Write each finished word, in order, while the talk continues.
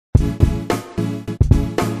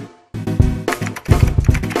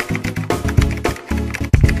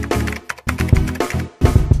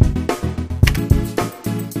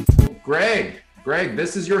Greg,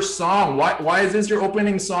 this is your song. Why is this your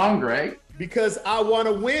opening song, Greg? Because I want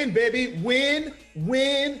to win, baby. Win,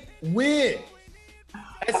 win, win.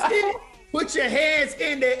 That's it. Put your hands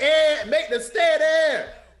in the air, make the stand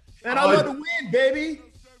air. And I love to win, baby.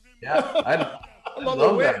 Yeah, I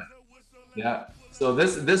love that. Yeah. So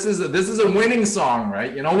this is a winning song,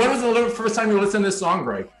 right? You know, when was the first time you listened to this song,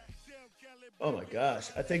 Greg? Oh my gosh,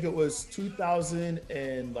 I think it was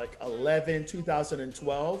 2011,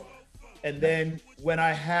 2012. And then when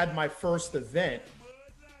I had my first event,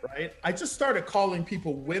 right, I just started calling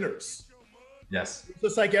people winners. Yes.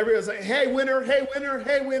 Just like everyone's like, hey, winner, hey, winner,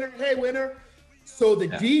 hey, winner, hey, winner. So the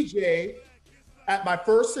DJ at my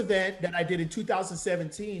first event that I did in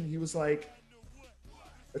 2017, he was like,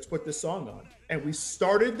 let's put this song on. And we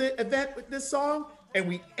started the event with this song and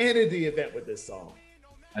we ended the event with this song.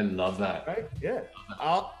 I love that. Right? Yeah.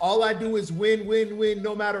 All I do is win, win, win,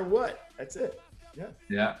 no matter what. That's it. Yeah.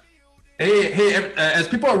 Yeah. Hey, as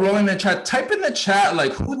people are rolling in the chat, type in the chat,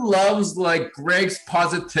 like, who loves like Greg's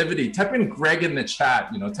positivity? Type in Greg in the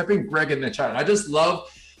chat, type in Greg in the chat. I just love,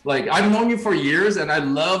 like, I've known you for years and I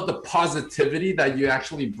love the positivity that you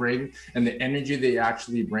actually bring and the energy that you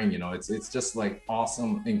actually bring, it's just like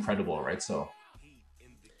awesome, incredible, right? So,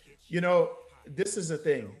 this is the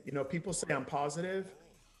thing, people say I'm positive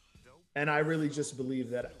and I really just believe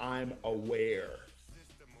that I'm aware.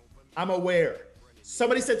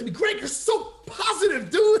 Somebody said to me, Greg, you're so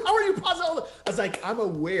positive, dude. How are you positive? I was like, I'm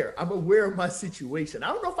aware of my situation. I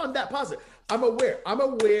don't know if I'm that positive. I'm aware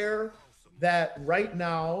that right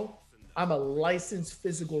now I'm a licensed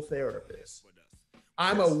physical therapist.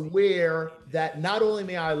 I'm aware that not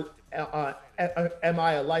only am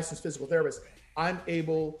I a licensed physical therapist, I'm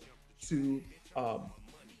able to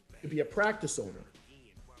be a practice owner.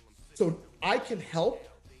 So I can help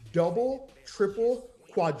double, triple,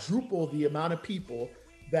 quadruple the amount of people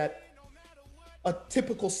that a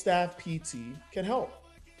typical staff PT can help.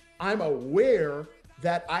 I'm aware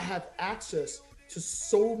that I have access to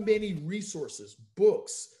so many resources,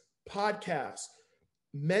 books, podcasts,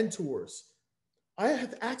 mentors. I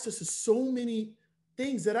have access to so many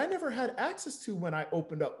things that I never had access to when I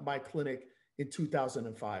opened up my clinic in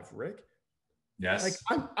 2005, Rick. Yes.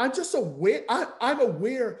 Like I'm just aware, I'm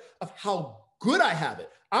aware of how good I have it.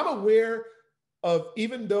 I'm aware of,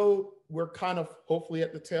 even though we're kind of hopefully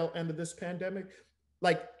at the tail end of this pandemic,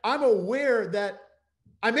 like I'm aware that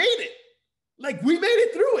I made it. Like we made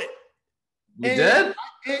it through it. We did?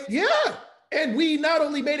 Yeah. And we not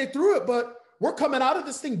only made it through it, but we're coming out of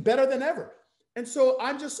this thing better than ever. And so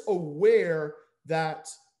I'm just aware that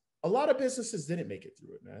a lot of businesses didn't make it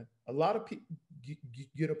through it, man. A lot of people,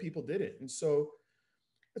 people didn't. And so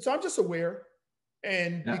I'm just aware.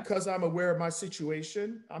 And because I'm aware of my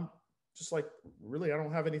situation, I'm just like, really, I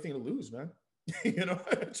don't have anything to lose, man.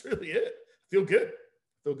 That's really it. Feel good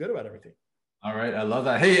about everything. All right, I love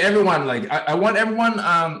that. Hey, everyone! Like, I want everyone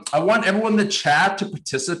in the chat to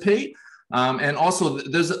participate. And also,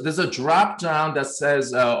 there's a drop down that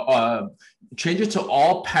says change it to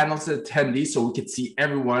all panelist attendees so we can see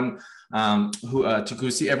everyone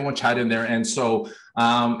who see everyone chat in there. And so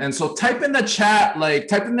type in the chat,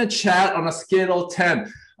 on a scale of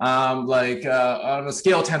 10. On a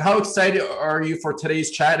scale of 10, how excited are you for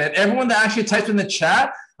today's chat? And everyone that actually typed in the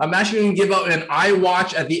chat, I'm actually going to give out an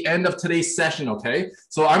iWatch at the end of today's session, okay?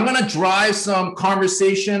 So I'm going to drive some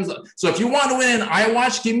conversations. So if you want to win an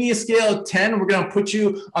iWatch, give me a scale of 10. We're going to put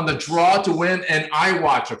you on the draw to win an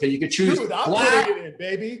iWatch, okay? You can choose. Dude, I'm putting it in,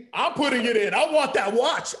 baby. I'm putting it in. I want that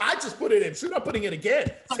watch. I just put it in. Shoot, I'm putting it again.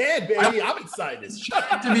 10, baby. I'm excited.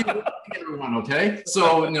 To be everyone, okay?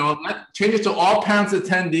 So, change it to all parents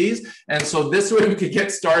attendees. And so this way we could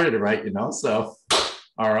get started, right? So,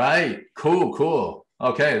 all right, cool.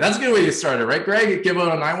 Okay, that's a good way to start it, right, Greg? Give it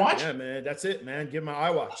an iWatch? Yeah, man, that's it, man. Give my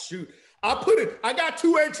iWatch. Shoot. I got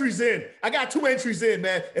 2 entries in.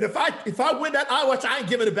 Man. And if I win that iWatch, I ain't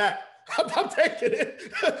giving it back. I'm taking it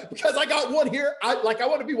because I got one here. I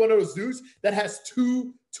want to be one of those dudes that has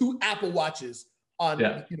two Apple Watches on,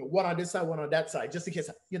 one on this side, one on that side, just in case,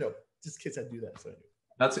 I do that. So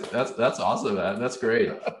That's awesome, man. That's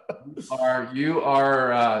great. You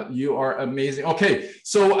are amazing. Okay,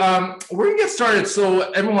 so we're gonna get started.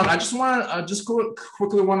 So everyone, I just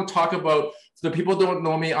quickly want to talk about, for the people who don't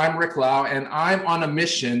know me, I'm Rick Lau, and I'm on a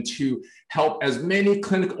mission to help as many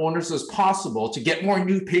clinic owners as possible to get more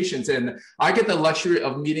new patients. And I get the luxury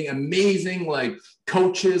of meeting amazing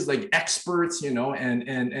coaches, experts, and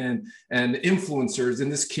influencers in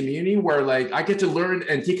this community where I get to learn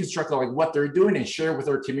and deconstruct what they're doing and share with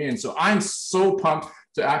our community. So I'm so pumped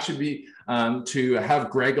to actually be to have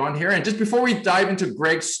Greg on here. And just before we dive into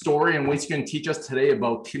Greg's story and what he's going to teach us today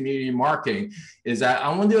about community marketing, is that I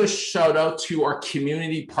want to do a shout out to our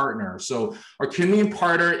community partner. So our community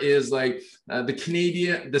partner is like the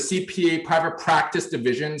CPA private practice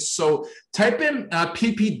division. So type in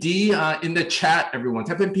PPD in the chat, everyone.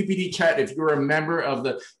 Type in PPD chat if you're a member of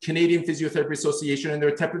the Canadian Physiotherapy Association, and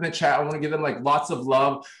they're type in the chat. I want to give them like lots of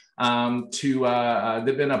love.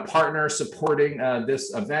 They've been a partner supporting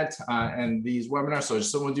this event and these webinars. So I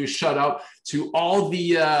just want to do a shout out to all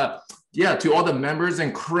the to all the members,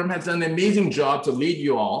 and Karim has done an amazing job to lead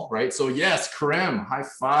you all, right? So yes, Karim, high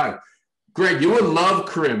five. Greg, you would love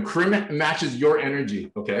Karim. Karim matches your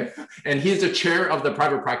energy, okay? And he's the chair of the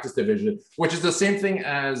private practice division, which is the same thing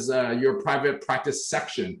as your private practice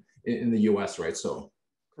section in the US, right? So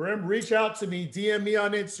Karim, reach out to me, DM me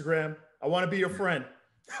on Instagram. I want to be your friend.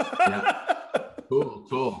 Yeah.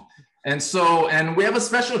 Cool. And so, and we have a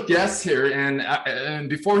special guest here, and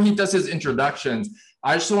before he does his introductions,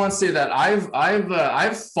 I just want to say that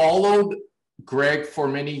I've followed Greg for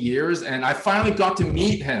many years, and I finally got to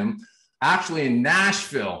meet him actually in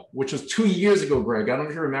Nashville, which was 2 years ago. Greg, I don't know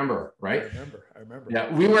if you remember, right? I remember.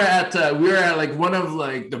 Yeah, we were at like one of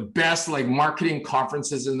like the best like marketing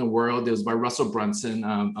conferences in the world. It was by Russell Brunson,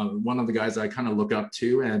 one of the guys I kind of look up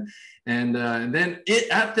to, and then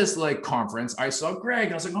at this like conference, I saw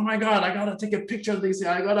Greg. I was like, oh my God, I gotta take a picture of this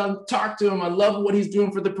guy. I gotta talk to him. I love what he's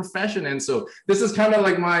doing for the profession. And so this is kind of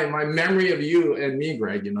like my memory of you and me,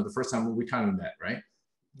 Greg. You know, the first time we kind of met, right?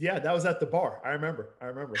 Yeah, that was at the bar. I remember.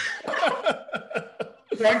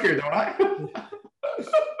 Thank you, don't I?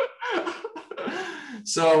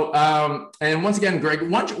 So, and once again, Greg,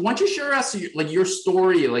 why don't you share us like your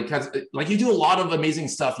story? Like you do a lot of amazing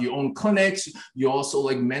stuff. You own clinics. You also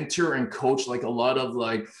like mentor and coach like a lot of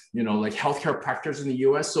like, you know, like healthcare practitioners in the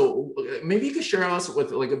US. So maybe you could share us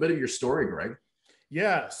with like a bit of your story, Greg.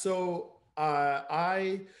 Yeah. So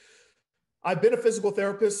I've been a physical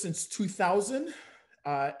therapist since 2000,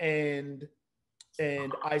 and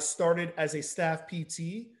I started as a staff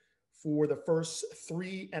PT for the first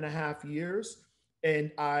 3.5 years.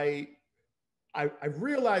 And I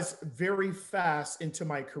realized very fast into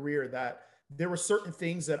my career that there were certain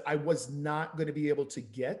things that I was not going to be able to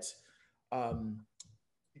get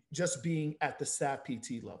just being at the staff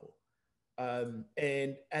PT level.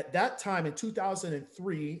 And at that time in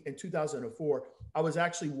 2003 and 2004, I was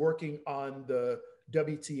actually working on the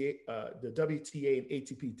WTA and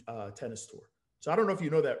ATP tennis tour. So I don't know if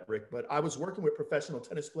you know that, Rick, but I was working with professional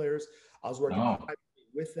tennis players. I was working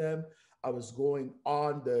with them. I was going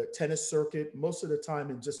on the tennis circuit most of the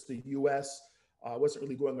time in just the US. I wasn't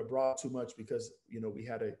really going abroad too much because, you know, we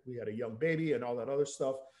had a young baby and all that other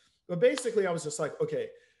stuff. But basically I was just like, okay,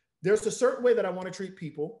 there's a certain way that I want to treat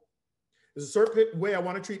people. There's a certain way I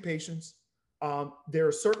want to treat patients. There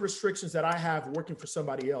are certain restrictions that I have working for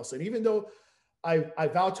somebody else. And even though I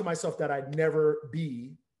vowed to myself that I'd never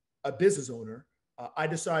be a business owner, I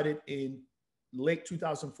decided in late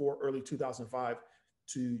 2004, early 2005,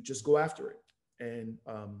 to just go after it and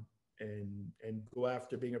go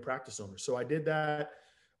after being a practice owner. So I did that,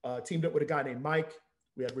 teamed up with a guy named Mike.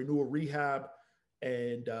 We had Renewal Rehab,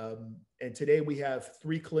 and today we have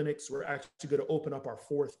 3 clinics. We're actually going to open up our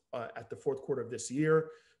 4th at the 4th quarter of this year.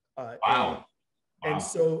 Wow. And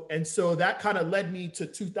so that kind of led me to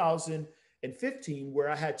 2015, where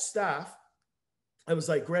I had staff. I was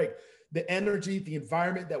like, Greg, the energy, the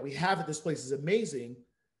environment that we have at this place is amazing.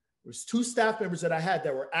 There's 2 staff members that I had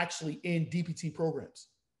that were actually in DPT programs.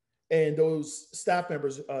 And those staff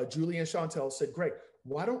members, Julie and Chantel, said, Greg,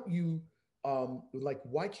 why don't you,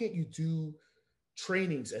 why can't you do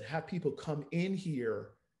trainings and have people come in here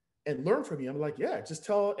and learn from you? I'm like, yeah, just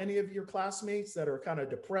tell any of your classmates that are kind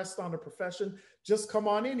of depressed on the profession, just come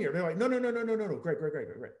on in here. They're like, no, Greg,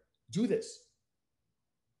 do this.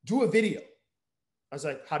 Do a video. I was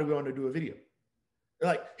like, how do we want to do a video?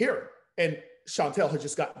 They're like, here. And Chantel had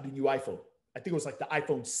just gotten the new iPhone. I think it was like the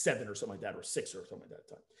iPhone 7 or something like that, or 6 or something like that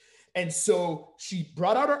time. And so she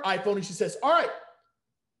brought out her iPhone and she says, all right,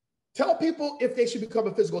 tell people if they should become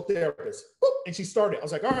a physical therapist. Boop. And she started. I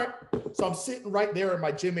was like, all right. So I'm sitting right there in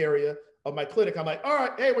my gym area of my clinic. I'm like, all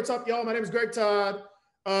right, hey, what's up, y'all? My name is Greg Todd.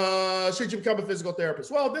 Should you become a physical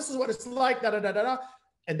therapist? Well, this is what it's like, da-da-da-da-da.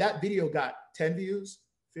 And that video got 10 views,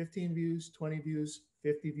 15 views, 20 views,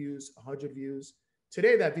 50 views, 100 views.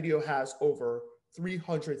 Today, that video has over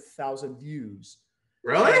 300,000 views.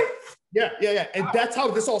 Really? Yeah. And that's how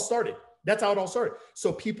this all started. That's how it all started.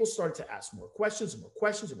 So people started to ask more questions and more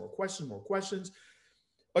questions and more questions and more questions.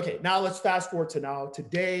 Okay, now let's fast forward to now.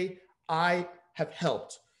 Today, I have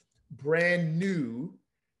helped brand new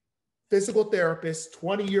physical therapists,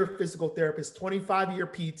 20-year physical therapists, 25-year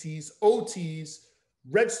PTs, OTs,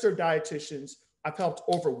 registered dietitians. I've helped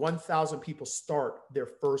over 1,000 people start their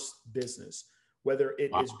first business, whether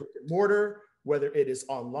it is brick and mortar, whether it is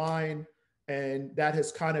online. And that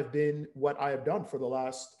has kind of been what I have done for the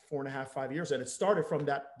last 4.5, 5 years. And it started from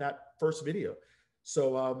that first video.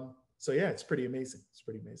 So yeah, it's pretty amazing. It's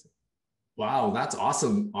pretty amazing. Wow, that's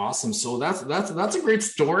awesome. Awesome. So that's a great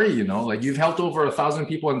story, you know, like you've helped over 1,000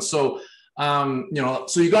 people. And so, you know,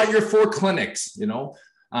 so you got your 4 clinics, you know,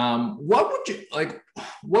 what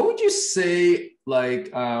would you say, like,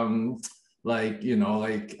 you know,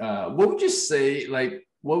 like, what would you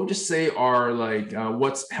say are like,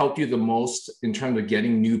 what's helped you the most in terms of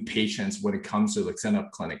getting new patients when it comes to like setting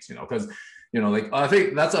up clinics, you know, because, you know, like, I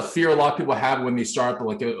think that's a fear a lot of people have when they start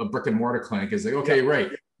like a brick and mortar clinic is like, okay, right.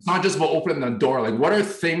 It's not just about opening the door. Like, what are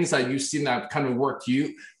things that you've seen that kind of worked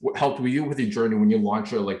you, helped you with your journey when you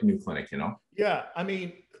launch a like new clinic, you know? Yeah, I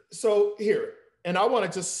mean, so here, and I want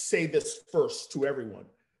to just say this first to everyone.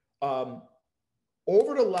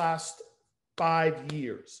 Over the last 5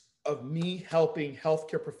 years of me helping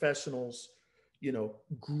healthcare professionals, you know,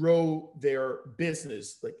 grow their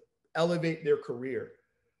business, like elevate their career.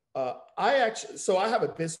 I have a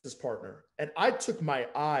business partner, and I took my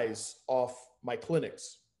eyes off my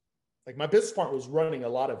clinics. Like, my business partner was running a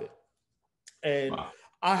lot of it. And wow.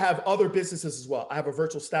 I have other businesses as well. I have a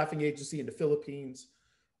virtual staffing agency in the Philippines.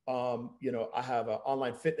 You know, I have an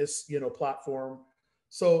online fitness, you know, platform.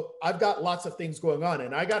 So I've got lots of things going on.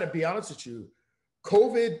 And I got to be honest with you,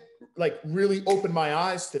 COVID like really opened my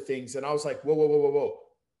eyes to things. And I was like, whoa.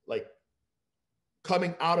 Like,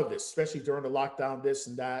 coming out of this, especially during the lockdown, this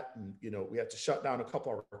and that, and, you know, we had to shut down a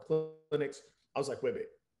couple of our clinics. I was like, wait,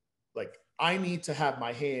 like, I need to have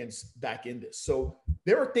my hands back in this. So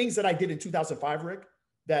there are things that I did in 2005, Rick,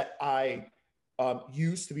 that I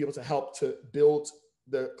used to be able to help to build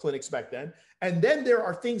the clinics back then. And then there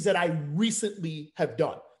are things that I recently have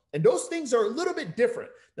done. And those things are a little bit different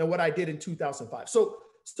than what I did in 2005. So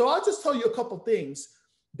I'll just tell you a couple things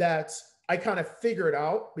that I kind of figured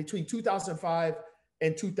out between 2005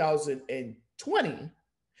 and 2020.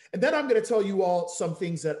 And then I'm going to tell you all some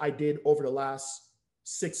things that I did over the last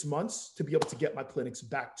 6 months to be able to get my clinics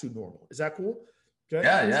back to normal. Is that cool? Okay.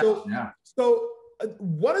 Yeah. So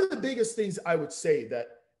one of the biggest things I would say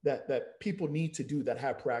that people need to do that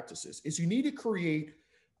have practices is you need to create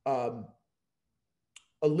a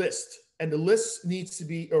list, and the list needs to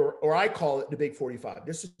be, or I call it the Big 45.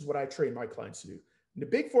 This is what I train my clients to do. And the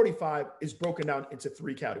Big 45 is broken down into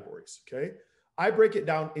 3 categories. Okay. I break it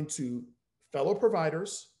down into fellow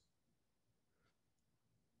providers,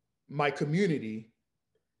 my community,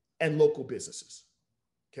 and local businesses.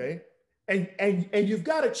 Okay. And you've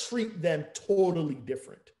got to treat them totally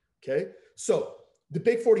different. Okay. So the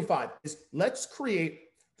Big 45 is, let's create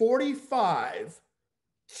 45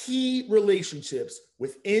 key relationships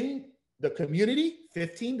within the community,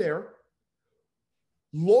 15 there,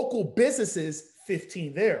 local businesses,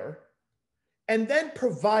 15 there, and then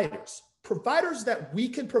providers that we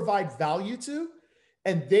can provide value to,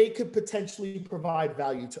 and they could potentially provide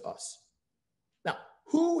value to us. Now,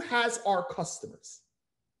 who has our customers?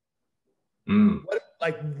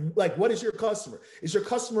 What is your customer? Is your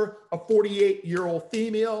customer a 48-year-old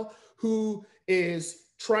female who is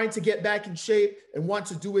trying to get back in shape and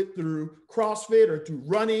wants to do it through CrossFit or through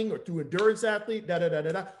running or through endurance athlete?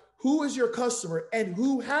 Who is your customer and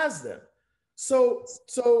who has them? So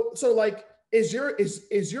like, is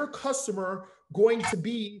your customer going to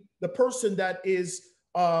be the person that is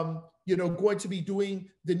going to be doing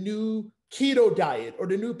the new keto diet or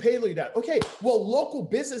the new paleo diet? Okay, well, local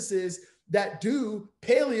businesses that do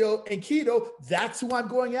paleo and keto, that's who I'm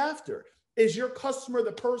going after. Is your customer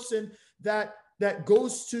the person that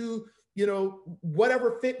goes to,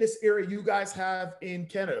 whatever fitness area you guys have in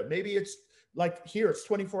Canada? Maybe it's like here, it's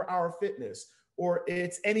 24-hour fitness, or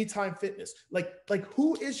it's anytime fitness. Like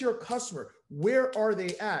who is your customer? Where are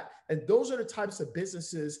they at? And those are the types of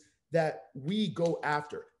businesses that we go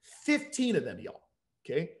after. 15 of them, y'all,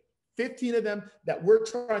 okay? 15 of them that we're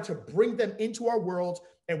trying to bring them into our world,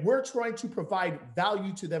 and we're trying to provide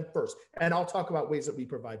value to them first. And I'll talk about ways that we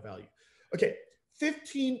provide value. Okay,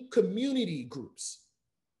 15 community groups.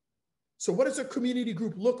 So what does a community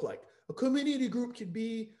group look like? A community group could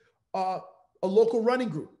be a local running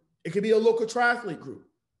group. It could be a local triathlete group.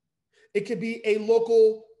 It could be a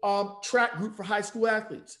local track group for high school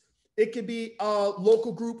athletes. It could be a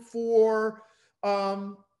local group for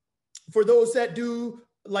those that do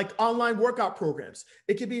like online workout programs.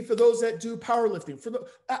 It could be for those that do powerlifting. For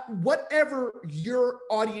whatever your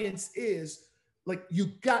audience is, like you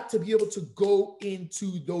got to be able to go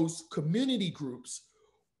into those community groups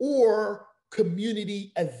or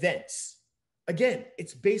community events. Again,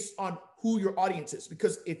 it's based on who your audience is,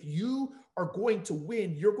 because if you are going to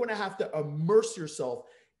win, you're going to have to immerse yourself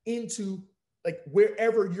into like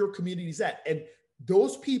wherever your community is at. And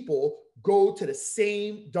those people go to the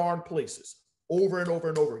same darn places over and over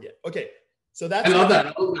and over again. Okay. So that's I love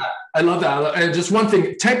that. I love that. And just one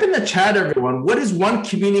thing, type in the chat, everyone. What is one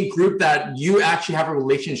community group that you actually have a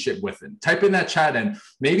relationship with? And type in that chat, and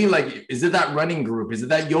maybe like, is it that running group? Is it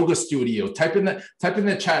that yoga studio? Type in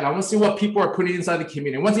the chat. I want to see what people are putting inside the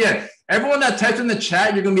community. Once again, everyone that types in the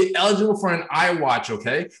chat, you're going to be eligible for an iWatch.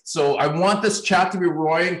 Okay. So I want this chat to be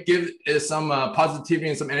roaring. Give some positivity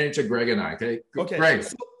and some energy to Greg and I. Okay. Okay. Greg.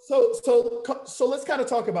 So let's kind of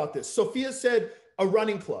talk about this. Sophia said a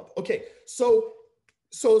running club. Okay. So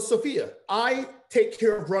Sophia, I take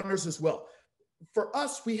care of runners as well. For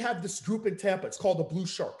us, we have this group in Tampa. It's called the Blue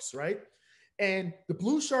Sharks, right? And the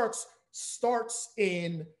Blue Sharks starts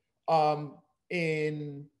in August.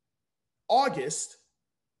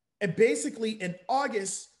 And basically in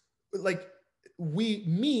August, like we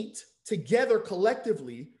meet together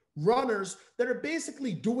collectively, runners that are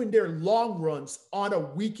basically doing their long runs on a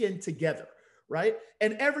weekend together, right?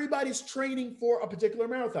 And everybody's training for a particular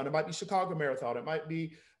marathon. It might be Chicago Marathon. It might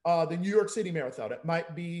be the New York City Marathon. It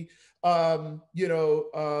might be,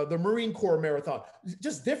 the Marine Corps Marathon,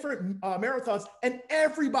 just different marathons, and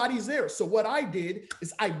everybody's there. So what I did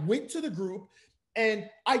is I went to the group and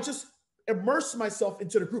I just immerse myself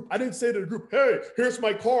into the group. I didn't say to the group, hey, here's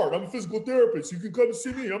my card. I'm a physical therapist. You can come and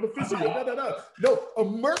see me. I'm a physio. Da, da, da. No,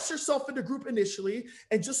 immerse yourself in the group initially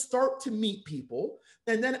and just start to meet people.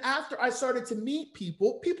 And then after I started to meet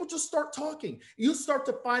people, people just start talking. You start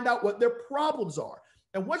to find out what their problems are.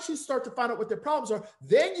 And once you start to find out what their problems are,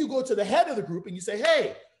 then you go to the head of the group and you say,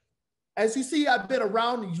 hey, as you see, I've been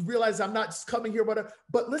around and you realize I'm not just coming here,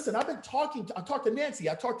 but listen, I talked to Nancy,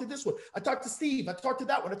 I talked to this one, I talked to Steve, I talked to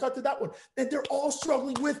that one, I talked to that one. And they're all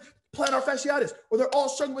struggling with plantar fasciitis, or they're all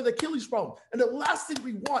struggling with Achilles problem. And the last thing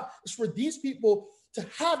we want is for these people to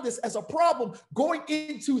have this as a problem going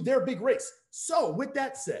into their big race. So with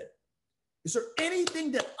that said, is there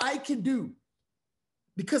anything that I can do,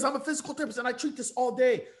 because I'm a physical therapist and I treat this all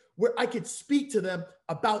day, where I could speak to them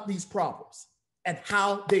about these problems and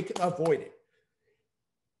how they can avoid it?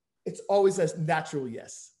 It's always a natural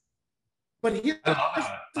yes. But here's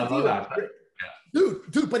the deal.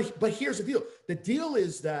 Dude, but here's the deal. The deal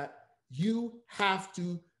is that you have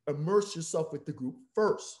to immerse yourself with the group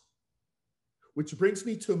first, which brings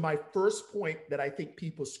me to my first point that I think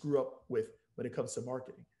people screw up with when it comes to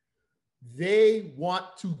marketing. They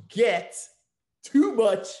want to get too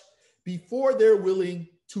much before they're willing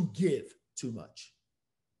to give too much.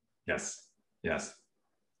 Yes. Yes.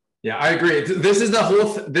 Yeah, I agree. This is the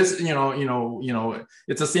whole,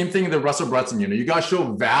 it's the same thing in the Russell Brunson, you got to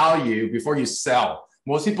show value before you sell.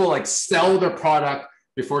 Most people like sell their product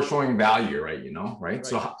before showing value, right? Right.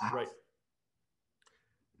 So, right.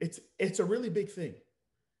 It's a really big thing.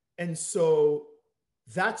 And so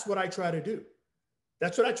that's what I try to do.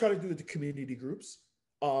 That's what I try to do with the community groups.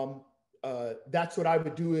 That's what I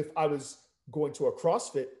would do if I was going to a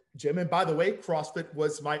CrossFit gym. And by the way, CrossFit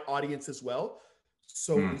was my audience as well.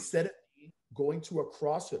 So instead of me going to a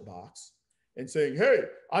CrossFit box and saying, hey,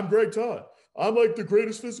 I'm Greg Todd, I'm like the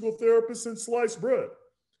greatest physical therapist since sliced bread.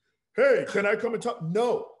 Hey, can I come and talk?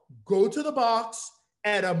 No, go to the box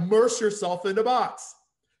and immerse yourself in the box.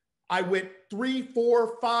 I went 3,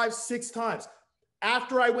 4, 5, 6 times.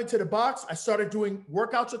 After I went to the box, I started doing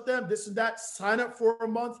workouts with them, this and that, sign up for a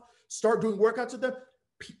month, start doing workouts with them.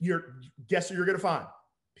 Guess what you're going to find?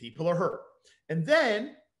 People are hurt. And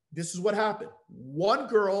then this is what happened. One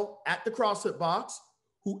girl at the CrossFit box,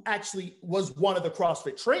 who actually was one of the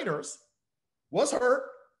CrossFit trainers, was hurt.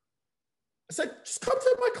 I said, just come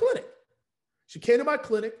to my clinic. She came to my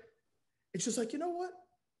clinic and she's like, you know what?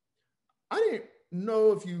 I didn't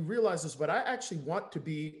know if you realize this, but I actually want to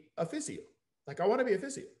be a physio. Like, I want to be a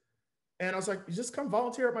physio. And I was like, you just come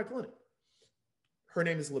volunteer at my clinic. Her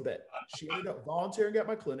name is Libet. She ended up volunteering at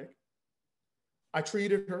my clinic. I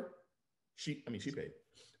treated her. She paid.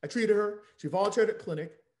 I treated her. She volunteered at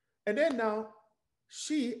clinic. And then now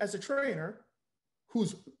she, as a trainer,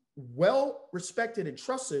 who's well respected and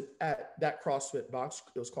trusted at that CrossFit box,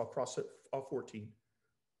 it was called CrossFit 14.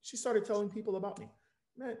 She started telling people about me.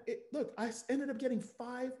 Man, look, I ended up getting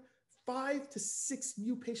 5 to 6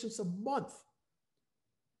 new patients a month.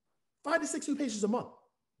 5 to 6 new patients a month,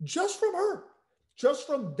 just from her, just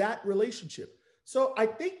from that relationship. So I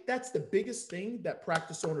think that's the biggest thing that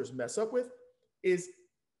practice owners mess up with, is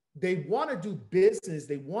they want to do business.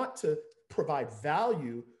 They want to provide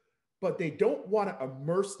value, but they don't want to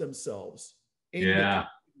immerse themselves in the Yeah.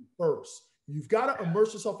 community first. You've got to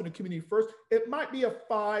immerse yourself in the community first. It might be a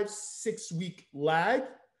 5-6 week lag,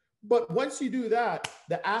 but once you do that,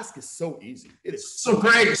 the ask is so easy. It is So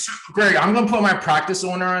Greg, I'm gonna put my practice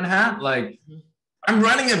owner on hat. Like, I'm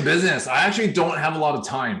running a business. I actually don't have a lot of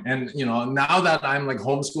time. And, you know, now that I'm like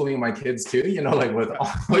homeschooling my kids too, you know, like with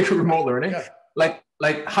like remote learning, like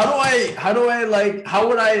how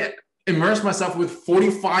would I immerse myself with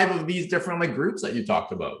 45 of these different like groups that you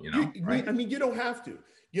talked about, you know? Right? I mean, you don't have to,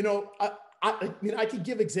 you know, I mean, I could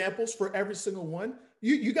give examples for every single one.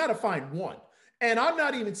 You got to find one. And I'm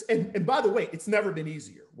not even, and by the way, it's never been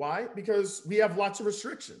easier. Why? Because we have lots of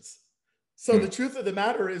restrictions. So the truth of the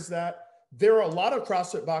matter is that there are a lot of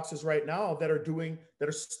CrossFit boxes right now that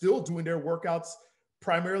are still doing their workouts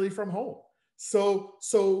primarily from home. So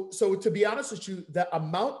to be honest with you, the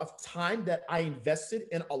amount of time that I invested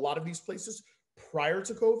in a lot of these places prior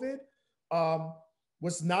to COVID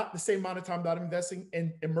was not the same amount of time that I'm investing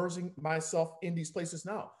in immersing myself in these places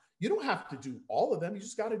now. You don't have to do all of them. You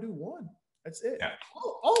just got to do one. That's it. Yeah.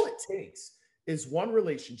 All it takes is one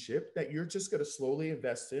relationship that you're just going to slowly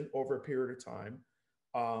invest in over a period of time.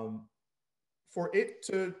 For it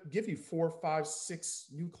to give you 4, 5, 6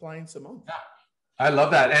 new clients a month. Yeah. I love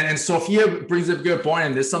that. And Sophia brings up a good point.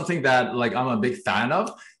 And this is something that like I'm a big fan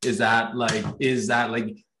of is that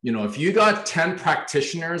you know, if you got 10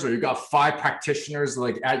 practitioners or you got 5 practitioners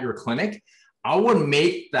like at your clinic, I would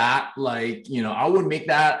make that like, you know,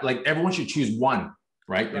 everyone should choose one,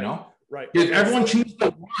 right? You know, right. If everyone chooses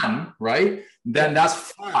the one, right, then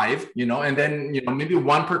that's 5, you know, and then, you know, maybe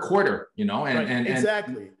 1 per quarter, you know,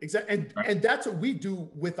 exactly. And that's what we do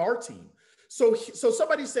with our team. So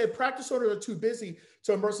somebody said practice owners are too busy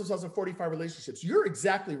to immerse themselves in 45 relationships. You're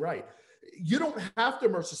exactly right. You don't have to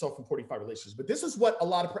immerse yourself in 45 relationships, but this is what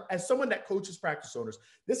as someone that coaches practice owners,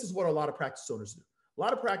 this is what a lot of practice owners do. A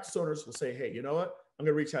lot of practice owners will say, hey, you know what? I'm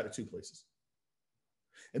going to reach out to 2 places.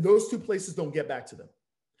 And those 2 places don't get back to them.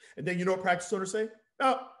 And then you know what practice owners say?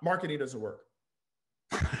 Oh, marketing doesn't work.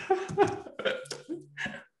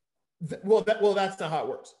 Well, that's not how it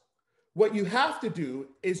works. What you have to do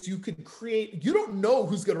is you don't know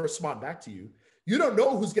who's going to respond back to you. You don't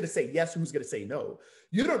know who's going to say yes, who's going to say no.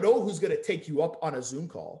 You don't know who's going to take you up on a Zoom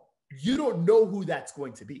call. You don't know who that's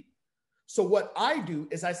going to be. So what I do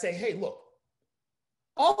is I say, hey, look,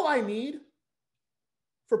 all I need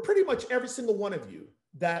for pretty much every single one of you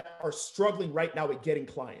that are struggling right now with getting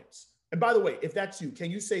clients. And by the way, if that's you,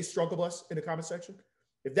 can you say struggle bus in the comment section?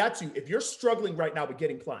 If that's you, if you're struggling right now with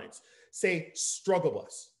getting clients, say struggle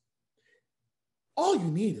bus. All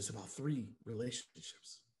you need is about 3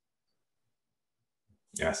 relationships.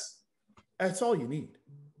 Yes. That's all you need.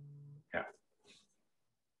 Yeah.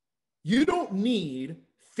 You don't need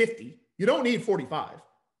 50. You don't need 45.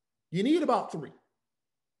 You need about 3.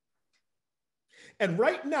 And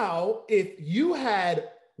right now, if you had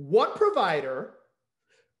 1 provider,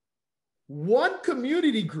 1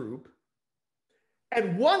 community group,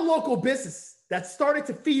 and 1 local business that started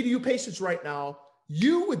to feed you patients right now,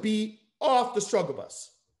 you would be off the struggle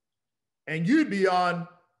bus and you'd be on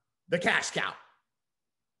the cash cow.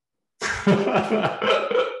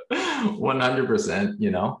 100%,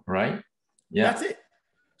 you know, right? Yeah. That's it.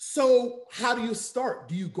 So how do you start?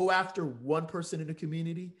 Do you go after 1 person in the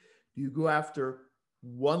community? Do you go after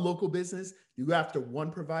 1 local business? Do you go after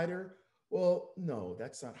 1 provider? Well, no,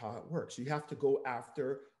 that's not how it works. You have to go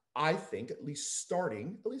after, I think, at least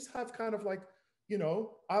have kind of like, you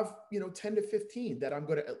know, I've, 10 to 15 that I'm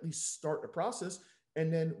going to at least start the process.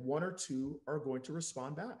 And then 1 or 2 are going to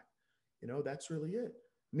respond back. You know, that's really it.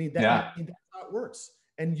 I mean, that's how it works.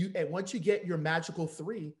 And once you get your magical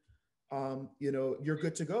 3, you're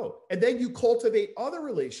good to go. And then you cultivate other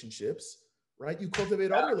relationships, right? You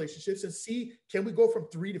cultivate other relationships and see, can we go from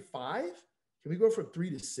 3 to 5? Can we go from 3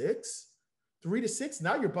 to 6? 3 to 6,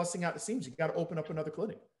 now you're busting out the seams. You got to open up another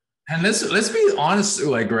clinic. And let's be honest,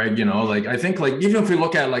 like Greg, you know, like I think like even if we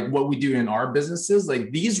look at like what we do in our businesses,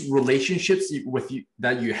 like these relationships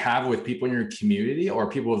that you have with people in your community or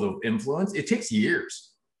people of influence, it takes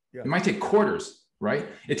years. Yeah. It might take quarters, right?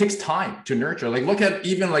 It takes time to nurture. Like look at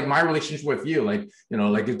even like my relationship with you, like, you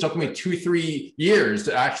know, like it took me 2-3 years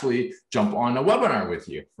to actually jump on a webinar with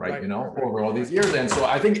you, right? You know, over all these years. And so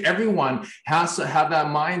I think everyone has to have that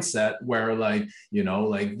mindset where like, you know,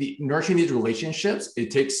 like nurturing these relationships,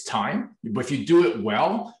 it takes time, but if you do it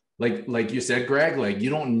well, like you said, Greg, like you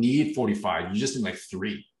don't need 45, you just need like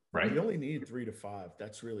 3. Right. You only need 3 to 5.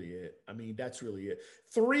 That's really it. I mean, that's really it.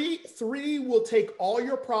 3 will take all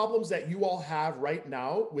your problems that you all have right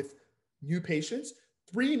now with new patients.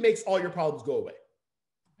 3 makes all your problems go away.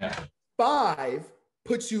 Yeah. 5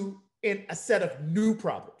 puts you in a set of new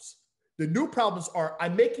problems. The new problems are,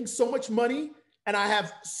 I'm making so much money and I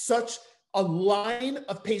have such a line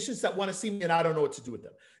of patients that want to see me and I don't know what to do with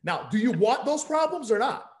them. Now, do you want those problems or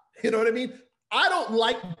not? You know what I mean? I don't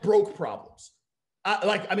like broke problems.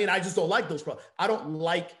 I just don't like those problems. I don't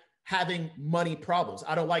like having money problems.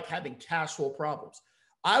 I don't like having cash flow problems.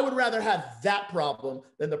 I would rather have that problem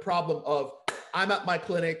than the problem of, I'm at my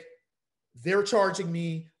clinic, they're charging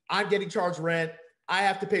me, I'm getting charged rent, I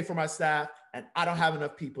have to pay for my staff, and I don't have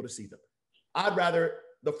enough people to see them. I'd rather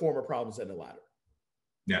the former problems than the latter.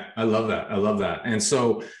 Yeah, I love that. I love that. And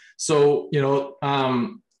so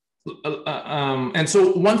and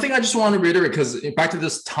so one thing I just want to reiterate, because back to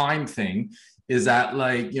this time thing, is that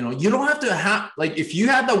you don't have to have, if you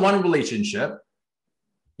have that one relationship,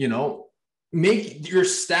 make your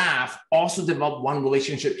staff also develop one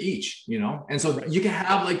relationship each, and so you can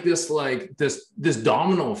have this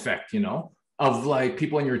domino effect, of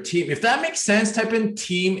people in your team. If that makes sense, type in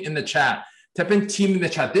team in the chat.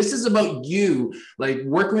 This is about you,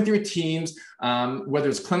 working with your teams, whether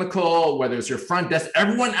it's clinical, whether it's your front desk.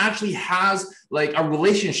 Everyone actually has a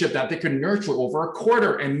relationship that they can nurture over a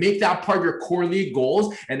quarter and make that part of your quarterly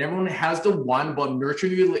goals. And everyone has the one about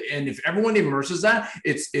nurturing you. And if everyone immerses that,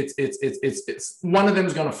 it's one of them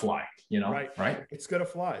is going to fly. Right? It's going to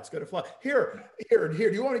fly. It's going to fly. Here.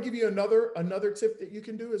 Do you want to give you another tip that you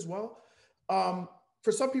can do as well?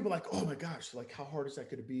 For some people, oh my gosh, how hard is that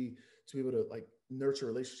going to be to be able to nurture a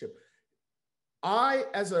relationship? I,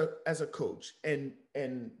 as a coach, and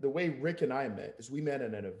the way Rick and I met is we met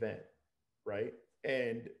at an event, right?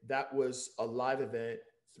 And that was a live event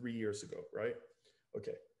 3 years ago, right?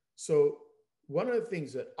 Okay. So one of the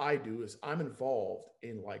things that I do is I'm involved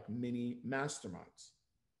in mini masterminds.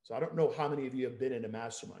 So I don't know how many of you have been in a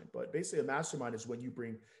mastermind, but basically a mastermind is when you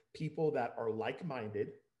bring people that are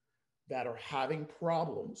like-minded, that are having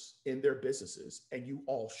problems in their businesses, and you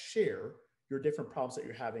all share your different problems that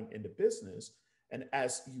you're having in the business. And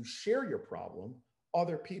as you share your problem,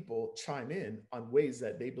 other people chime in on ways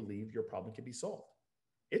that they believe your problem can be solved.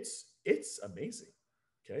 It's amazing.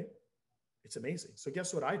 Okay. It's amazing. So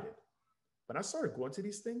guess what I did? When I started going to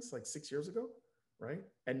these things 6 years ago, right?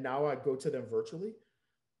 And now I go to them virtually.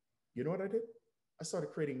 You know what I did? I started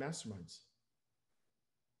creating masterminds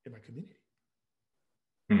in my community.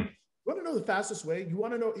 You want to know the fastest way? You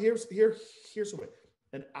want to know, here's the way.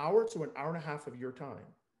 An hour to an hour and a half of your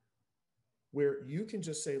time where you can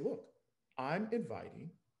just say, look, I'm inviting,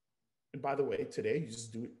 and by the way, today you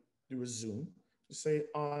just do a Zoom, just say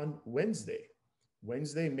on Wednesday,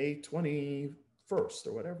 May 21st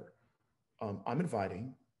or whatever. I'm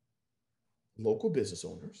inviting local business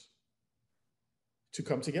owners to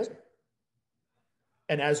come together.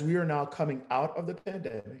 And as we are now coming out of the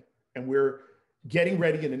pandemic and we're getting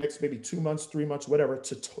ready in the next maybe 2 months, 3 months, whatever,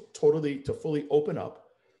 to fully open up,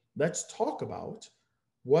 let's talk about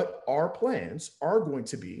what our plans are going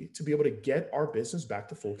to be able to get our business back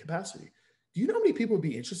to full capacity. Do you know how many people would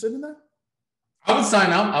be interested in that? I would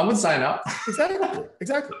sign up.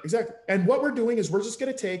 Exactly. And what we're doing is we're just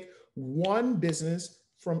going to take one business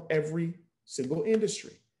from every single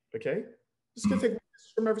industry. Okay. Just going to take one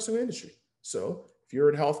business from every single industry. So if you're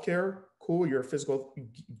in healthcare, cool. You're a physical,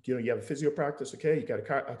 you have a physio practice. Okay. You got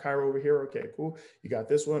a chiro over here. Okay, cool. You got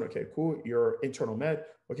this one. Okay, cool. You're internal med.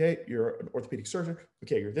 Okay. You're an orthopedic surgeon.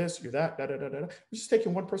 Okay. You're this, you're that, We're just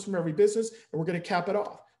taking one person from every business and we're going to cap it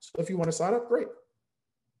off. So if you want to sign up, great.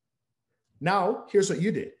 Now, here's what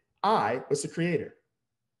you did. I was the creator.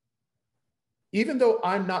 Even though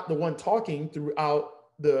I'm not the one talking throughout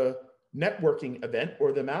the networking event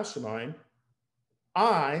or the mastermind,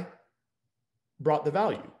 I brought the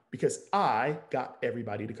value because I got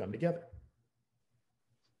everybody to come together.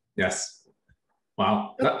 Yes.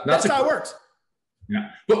 Wow. That's how it works. Yeah.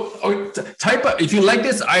 But if you like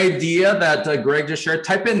this idea that Greg just shared,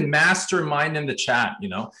 type in mastermind in the chat,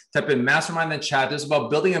 type in mastermind in the chat. This is about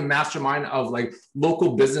building a mastermind of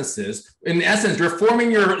local businesses. In essence, you're forming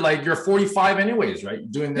your 45 anyways, right?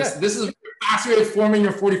 Doing this. Yeah. This is actually forming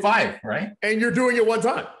your 45, right? And you're doing it one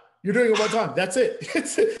time. That's it.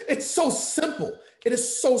 It's so simple. It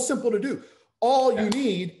is so simple to do. All you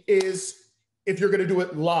need is, if you're going to do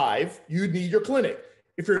it live, you need your clinic.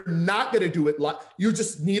 If you're not going to do it live, you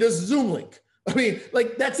just need a Zoom link. I mean,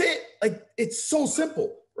 that's it. It's so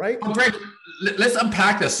simple, right? Well, Greg, let's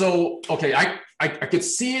unpack this. So, okay, I could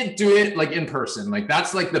see it, do it in person.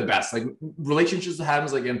 That's the best. Relationships that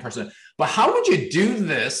happens in person. But how would you do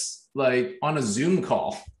this on a Zoom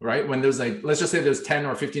call, right? When there's let's just say there's 10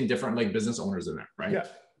 or 15 different business owners in there, right?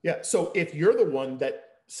 Yeah. So if you're the one that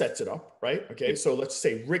sets it up, right? Okay. So let's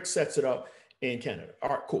say Rick sets it up in Canada. All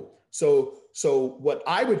right, cool. So what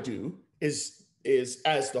I would do is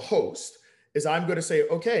as the host is I'm going to say,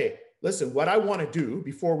 okay, listen, what I want to do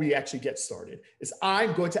before we actually get started is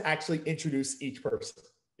I'm going to actually introduce each person.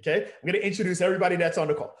 Okay. I'm going to introduce everybody that's on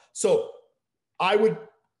the call. So I would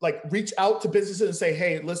like reach out to businesses and say,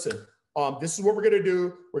 hey, listen, this is what we're going to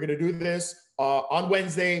do. We're going to do this on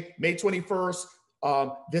Wednesday, May 21st.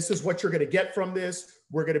 This is what you're going to get from this.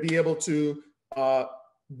 We're going to be able to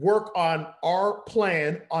work on our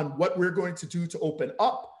plan on what we're going to do to open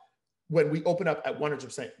up when we open up at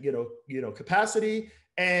 100%, capacity.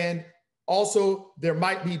 And also there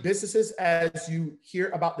might be businesses, as you hear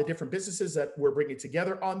about the different businesses that we're bringing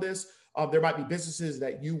together on this, there might be businesses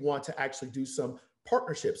that you want to actually do some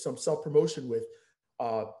partnerships, some self-promotion with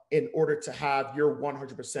in order to have your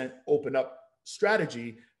 100% open up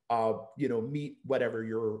strategy, meet whatever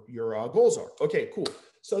your goals are. Okay, cool.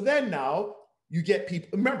 So then now you get people.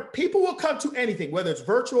 Remember, people will come to anything, whether it's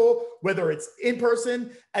virtual, whether it's in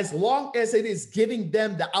person, as long as it is giving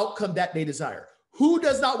them the outcome that they desire. Who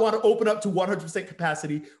does not want to open up to 100%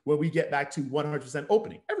 capacity when we get back to 100%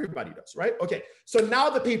 opening? Everybody does, right? Okay, so now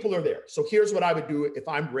the people are there. So here's what I would do if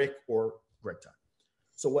I'm Rick or Greg Todd.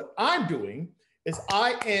 So what I'm doing is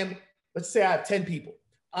let's say I have 10 people.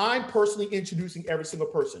 I'm personally introducing every single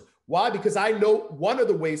person. Why? Because I know one of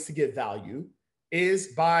the ways to give value is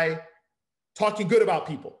by talking good about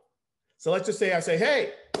people. So let's just say I say,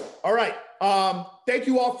 hey, all right, thank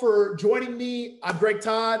you all for joining me. I'm Greg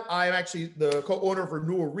Todd. I'm actually the co-owner of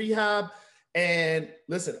Renewal Rehab. And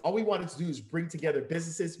listen, all we wanted to do is bring together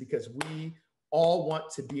businesses because we all want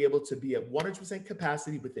to be able to be at 100%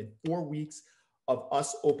 capacity within 4 weeks of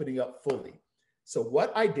us opening up fully. So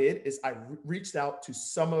what I did is I reached out to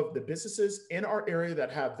some of the businesses in our area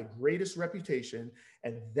that have the greatest reputation,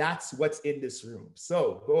 and that's what's in this room.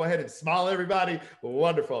 So go ahead and smile, everybody.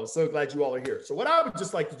 Wonderful. I'm so glad you all are here. So what I would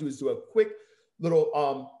just like to do is do a quick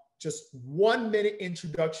little, just 1 minute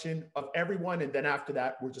introduction of everyone. And then after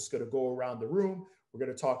that, we're just going to go around the room. We're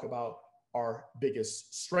going to talk about our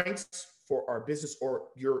biggest strengths for our business, or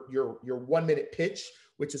your 1 minute pitch,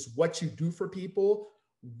 which is what you do for people,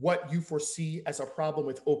 what you foresee as a problem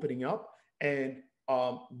with opening up, and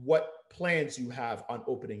what plans you have on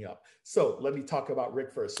opening up. So let me talk about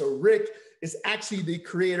Rick first. So Rick is actually the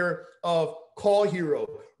creator of Call Hero.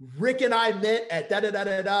 Rick and I met at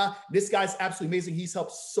da-da-da-da-da. This guy's absolutely amazing. He's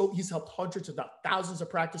helped hundreds if not thousands of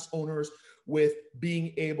practice owners with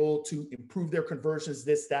being able to improve their conversions,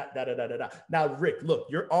 this, that, da-da-da-da-da. Now, Rick, look,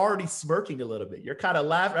 you're already smirking a little bit. You're kind of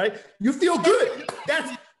laughing, right? You feel good.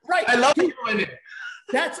 That's right. I love you doing it.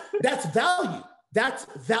 That's value. That's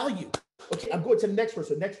value. Okay, I'm going to the next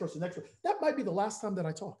person. That might be the last time that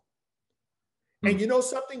I talk. And you know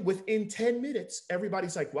something? Within 10 minutes,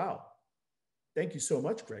 everybody's like, wow, thank you so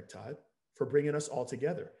much, Greg Todd, for bringing us all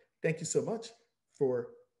together. Thank you so much for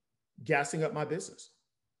gassing up my business.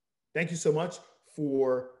 Thank you so much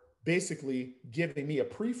for basically giving me a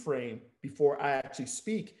pre-frame before I actually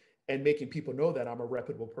speak and making people know that I'm a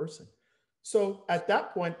reputable person. So at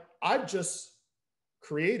that point, I've just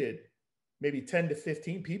created maybe 10 to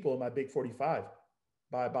 15 people in my big 45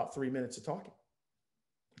 by about 3 minutes of talking.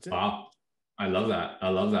 Wow. I love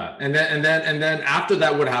that. And then after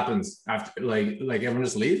that, what happens after like everyone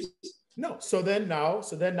just leaves? No. So then now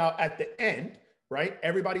at the end, right?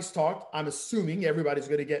 Everybody's talked. I'm assuming everybody's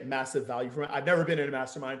going to get massive value from it. I've never been in a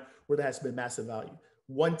mastermind where there has been massive value.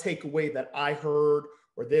 One takeaway that I heard,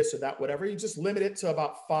 or this or that, whatever, you just limit it to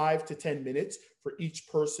about 5 to 10 minutes for each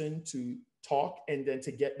person to talk and then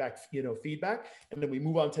to get back, feedback. And then we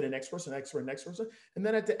move on to the next person. And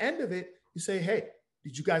then at the end of it, you say, hey,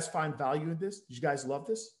 did you guys find value in this? Did you guys love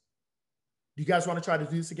this? Do you guys want to try to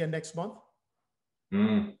do this again next month?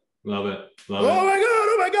 Love it.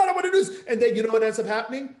 Oh my God, I want to do this. And then you know what ends up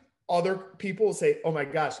happening? Other people will say, oh my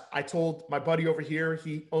gosh, I told my buddy over here,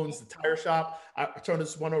 he owns the tire shop. I turned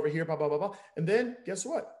this one over here, blah, blah, blah, blah. And then guess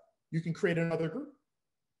what? You can create another group.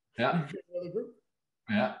 Yeah.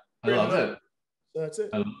 I love it. So that's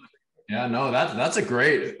it. Yeah, no, that's a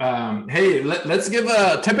great. Hey, let's give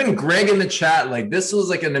a type in Greg in the chat. Like this was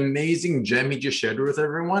like an amazing gem he just shared with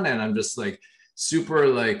everyone, and I'm just like super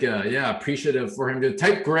appreciative for him to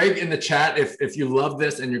type Greg in the chat if you love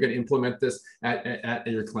this and you're going to implement this at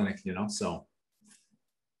your clinic. So.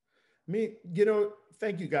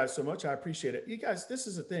 Thank you guys so much. I appreciate it. You guys, this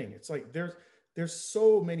is the thing. It's like there's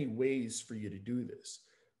so many ways for you to do this,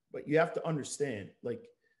 but you have to understand,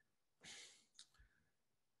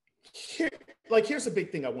 here's a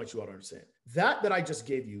big thing I want you all to understand. That I just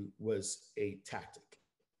gave you was a tactic.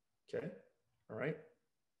 Okay. All right.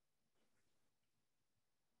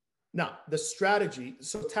 Now the strategy.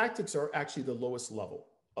 So tactics are actually the lowest level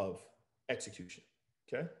of execution.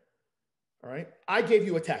 Okay. All right. I gave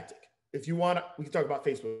you a tactic. If you want, we can talk about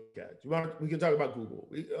Facebook ads. You want, we can talk about Google.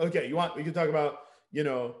 Okay. You want, we can talk about,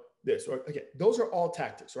 this. Or, okay. Those are all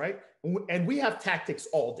tactics, right? And we have tactics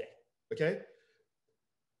all day. Okay.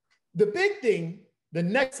 The big thing, the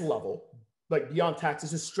next level, like beyond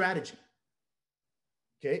tactics, is strategy.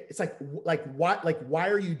 Okay. It's why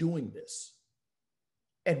are you doing this?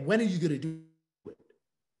 And when are you going to do it?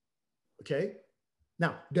 Okay.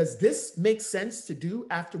 Now, does this make sense to do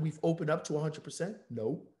after we've opened up to 100%?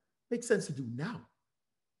 No. Makes sense to do now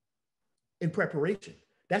in preparation.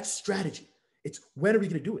 That's strategy. It's when are we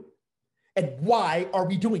going to do it? And why are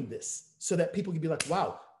we doing this? So that people can be like,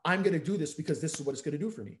 wow, I'm going to do this because this is what it's going to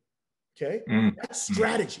do for me. Okay. That's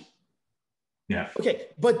strategy. Yeah. Okay.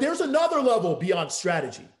 But there's another level beyond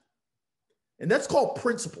strategy, and that's called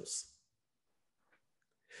principles.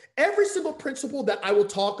 Every single principle that I will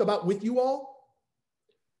talk about with you all,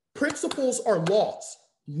 principles are laws.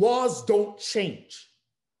 Laws don't change.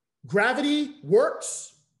 Gravity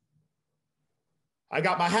works. I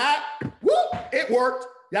got my hat. Whoop, it worked.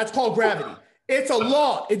 That's called gravity. It's a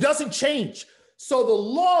law. It doesn't change. So the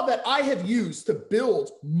law that I have used to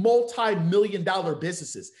build multi-million-dollar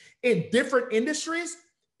businesses in different industries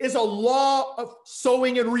is a law of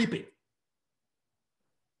sowing and reaping.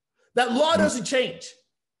 That law doesn't change.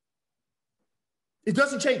 It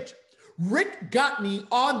doesn't change. Rick got me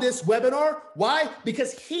on this webinar. Why?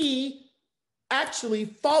 Because he actually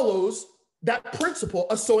follows that principle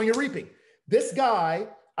of sowing and reaping. This guy,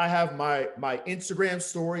 I have my Instagram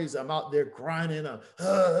stories. I'm out there grinding.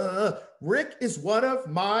 Rick is one of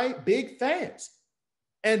my big fans.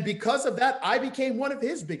 And because of that, I became one of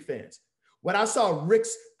his big fans. When I saw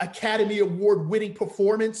Rick's Academy Award winning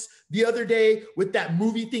performance the other day with that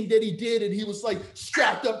movie thing that he did, and he was like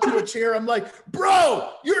strapped up to a chair, I'm like,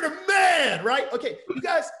 bro, you're the man, right? Okay, you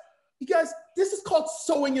guys, this is called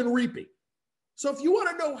sowing and reaping. So if you want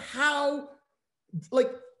to know how,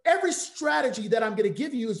 like, every strategy that I'm going to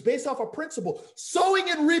give you is based off a principle. Sowing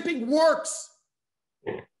and reaping works.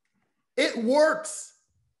 It works.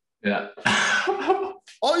 Yeah.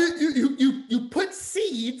 All you put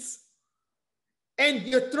seeds and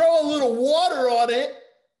you throw a little water on it,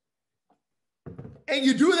 and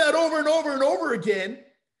you do that over and over and over again,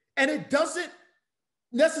 and it doesn't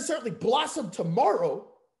necessarily blossom tomorrow,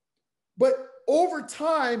 but over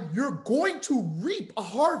time, you're going to reap a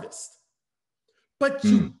harvest. But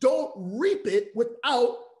you don't reap it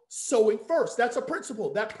without sowing first. That's a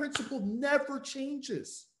principle. That principle never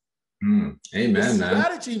changes. Amen, the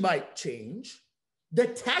strategy might change. The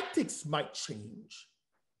tactics might change.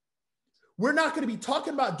 We're not going to be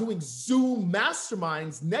talking about doing Zoom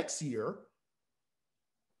masterminds next year.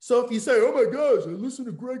 So if you say, oh my gosh, I listened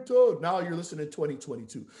to Greg Todd. Now you're listening to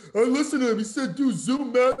 2022. I listened to him. He said, do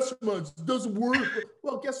Zoom masterminds. It doesn't work.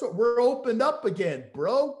 Well, guess what? We're opened up again,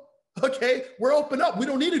 bro. Okay, we're open up. We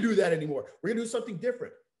don't need to do that anymore. We're going to do something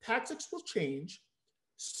different. Tactics will change.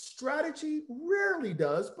 Strategy rarely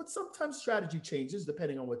does, but sometimes strategy changes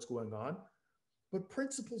depending on what's going on. But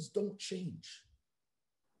principles don't change.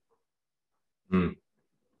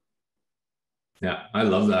 Yeah, I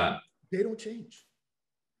love that. They don't change.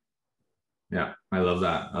 Yeah, I love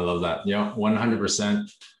that. I love that. Yeah, 100%.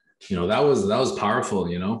 That was powerful,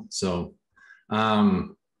 So,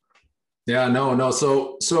 yeah, no.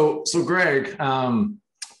 So Greg, one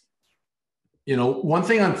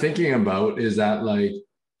thing I'm thinking about is that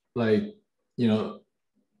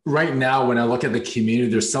right now, when I look at the community,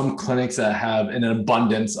 there's some clinics that have an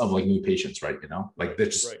abundance of like new patients, right?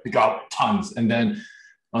 They got tons. And then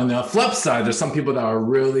on the flip side, there's some people that are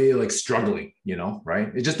really like struggling, right?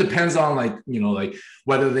 It just depends on like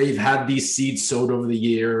whether they've had these seeds sowed over the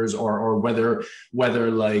years or whether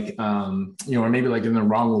like, or maybe like in the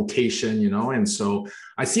wrong location, And so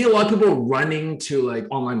I see a lot of people running to like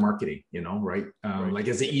online marketing, right? Like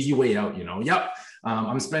it's an easy way out, Yep.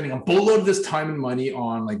 I'm spending a boatload of this time and money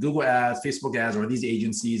on like Google ads, Facebook ads, or these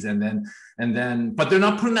agencies. And then, but they're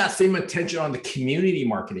not putting that same attention on the community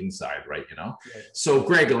marketing side, right? So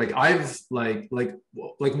Greg, like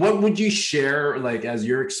what would you share like as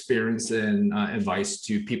your experience and advice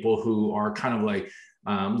to people who are kind of like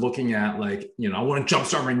looking at like, I want to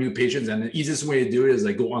jumpstart my new patients, and the easiest way to do it is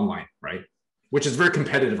like go online, which is very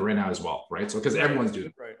competitive right now as well, right? So because everyone's doing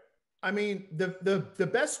it. Right. I mean, the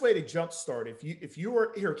best way to jumpstart, if you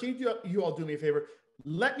are here, can you all do me a favor?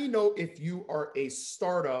 Let me know if you are a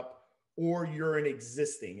startup or you're an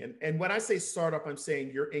existing. And when I say startup, I'm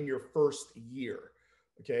saying you're in your first year,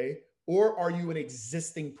 okay? Or are you an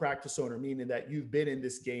existing practice owner, meaning that you've been in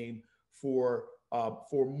this game for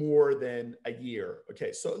more than a year?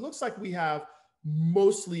 Okay, so it looks like we have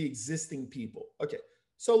mostly existing people. Okay,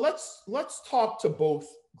 so let's talk to both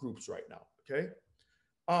groups right now. Okay,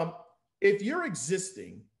 if you're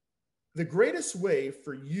existing, the greatest way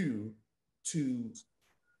for you to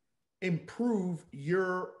improve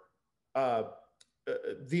your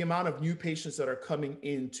the amount of new patients that are coming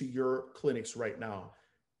into your clinics right now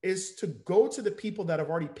is to go to the people that have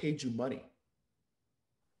already paid you money.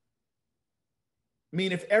 I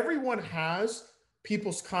mean, if everyone has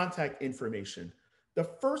people's contact information, the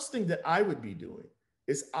first thing that I would be doing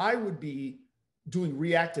is I would be doing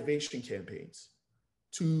reactivation campaigns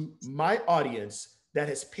to my audience that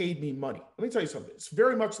has paid me money. Let me tell you something. It's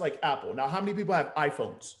very much like Apple. Now, how many people have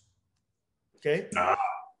iPhones? Okay.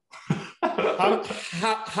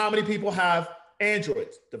 How many people have Android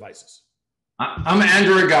devices? I'm an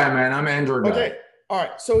Android guy, man. I'm an Android guy. Okay. All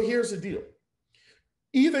right. So here's the deal.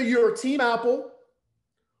 Either you're a team Apple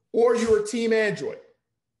or you're a team Android.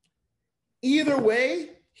 Either way,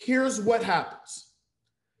 here's what happens.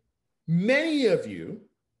 Many of you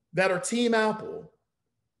that are team Apple,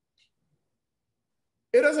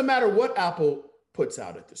 it doesn't matter what Apple puts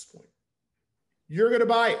out at this point. You're going to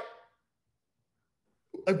buy it.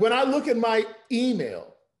 Like when I look at my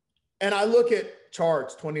email and I look at charge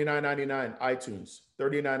 $29.99 iTunes,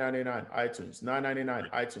 $39.99 iTunes,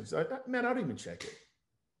 $9.99 iTunes, man, I don't even check it.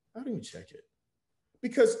 I don't even check it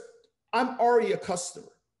because I'm already a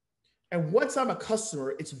customer. And once I'm a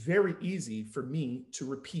customer, it's very easy for me to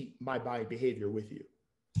repeat my buying behavior with you.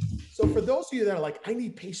 So for those of you that are like, I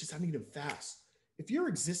need patience, I need them fast. If you're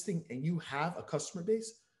existing and you have a customer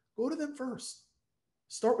base, go to them first.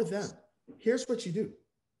 Start with them. Here's what you do.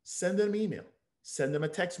 Send them an email. Send them a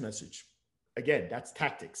text message. Again, that's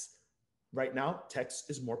tactics. Right now, text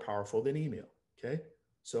is more powerful than email, okay?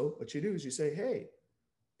 So what you do is you say, hey,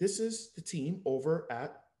 this is the team over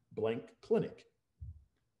at blank clinic.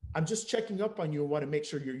 I'm just checking up on you and want to make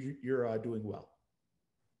sure you're doing well.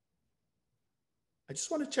 I just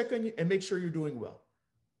want to check on you and make sure you're doing well.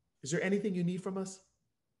 Is there anything you need from us?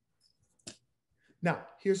 Now,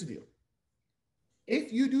 here's the deal.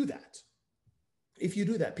 If you do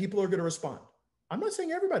that, people are going to respond. I'm not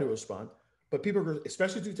saying everybody will respond, but people are going to,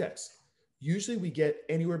 especially through text. Usually we get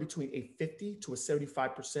anywhere between a 50 to a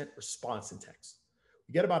 75% response in text.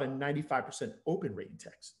 We get about a 95% open rate in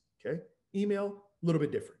text, okay? Email, a little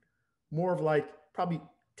bit different. More of like probably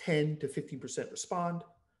 10 to 15% respond,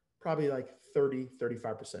 probably like 30,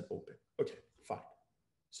 35% open. Okay, fine.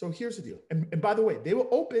 So here's the deal. And by the way, they will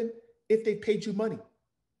open if they paid you money.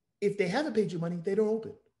 If they haven't paid you money, they don't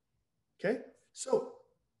open. Okay? So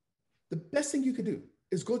the best thing you could do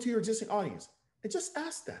is go to your existing audience and just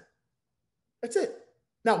ask that. That's it.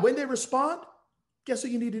 Now, when they respond, guess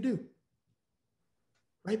what you need to do?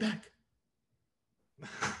 Right back.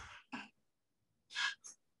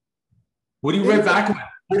 What do you write back with?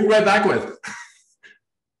 What do you write back with?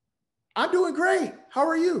 I'm doing great. How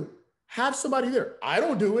are you? Have somebody there. I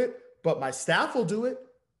don't do it, but my staff will do it.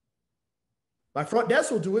 My front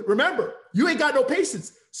desk will do it. Remember, you ain't got no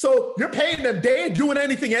patience. So you're paying them. They ain't doing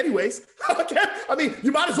anything anyways. Okay? I mean,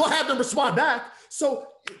 you might as well have them respond back. So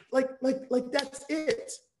like that's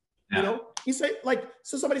it. Yeah. You know, you say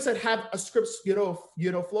so somebody said, have a scripts,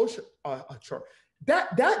 flow chart.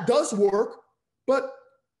 That does work, but,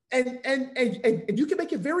 and you can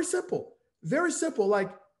make it very simple. Very simple. Like,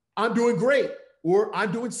 I'm doing great or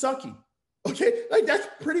I'm doing sucky. Okay. Like that's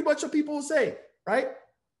pretty much what people will say, right?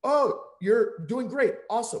 Oh, you're doing great.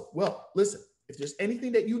 Awesome. Well, listen, if there's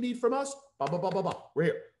anything that you need from us, blah, blah, blah, blah, blah. We're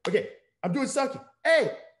here. Okay. I'm doing sucky.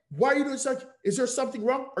 Hey, why are you doing sucky? Is there something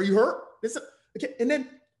wrong? Are you hurt? Okay. And then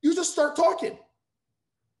you just start talking.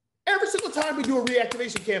 Every single time we do a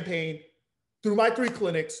reactivation campaign through my 3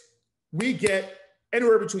 clinics, we get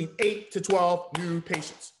anywhere between 8 to 12 new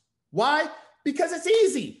patients. Why? Because it's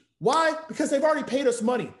easy. Why? Because they've already paid us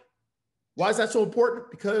money. Why is that so important?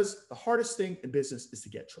 Because the hardest thing in business is to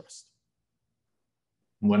get trust.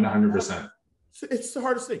 100%. It's the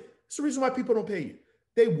hardest thing. It's the reason why people don't pay you.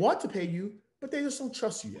 They want to pay you, but they just don't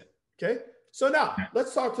trust you yet. Okay. So now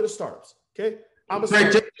let's talk to the startups. Okay. Just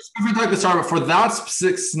talk to the startup for that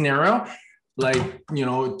specific scenario. Like,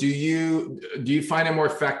 do you find it more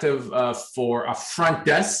effective for a front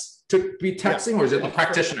desk to be texting, or is it the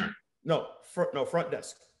practitioner? No, front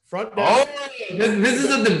desk. Front desk. Oh, this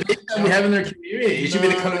is a debate that we have in their community. You should be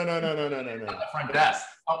the front desk.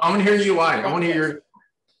 I want to hear you why. I want to hear your.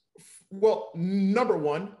 Well, number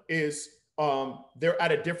one is they're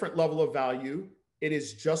at a different level of value. It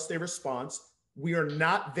is just a response. We are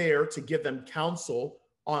not there to give them counsel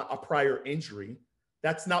on a prior injury.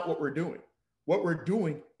 That's not what we're doing. What we're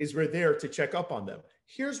doing is we're there to check up on them.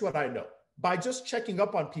 Here's what I know. by just checking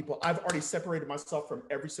up on people, I've already separated myself from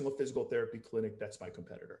every single physical therapy clinic that's my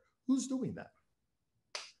competitor. Who's doing that?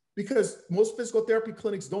 Because most physical therapy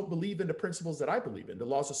clinics don't believe in the principles that I believe in, the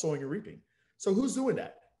laws of sowing and reaping. So who's doing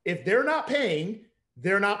that? If they're not paying,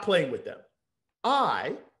 they're not playing with them.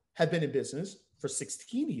 I have been in business for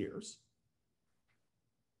 16 years.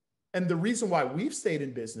 And the reason why we've stayed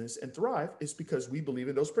in business and thrive is because we believe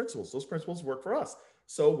in those principles. Those principles work for us.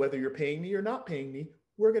 So whether you're paying me or not paying me,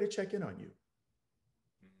 we're going to check in on you.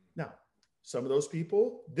 Now, some of those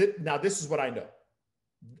people, now this is what I know.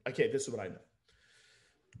 Okay, this is what I know.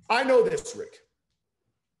 I know this, Rick.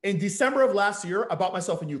 In December of last year, I bought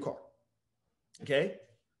myself a new car. Okay.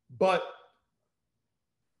 But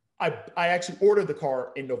I actually ordered the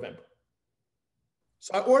car in November.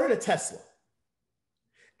 So I ordered a Tesla.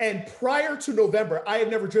 And prior to November, I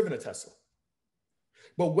had never driven a Tesla.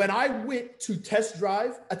 But when I went to test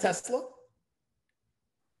drive a Tesla,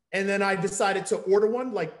 and then I decided to order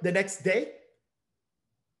one like the next day,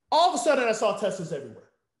 all of a sudden I saw Teslas everywhere.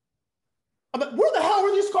 I'm like, where the hell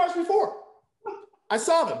were these cars before? I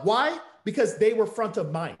saw them. Why? Because they were front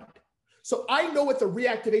of mind. So I know with the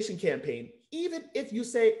reactivation campaign, even if you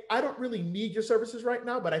say, I don't really need your services right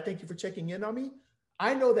now, but I thank you for checking in on me,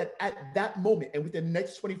 I know that at that moment and within the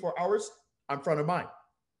next 24 hours, I'm front of mind.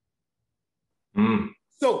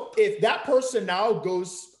 So if that person now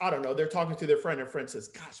goes, I don't know, they're talking to their friend and friend says,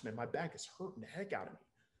 gosh, man, my back is hurting the heck out of me.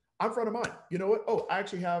 I'm front of mind. You know what? Oh, I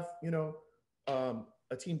actually have,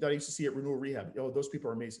 a team that I used to see at Renewal Rehab. Oh, those people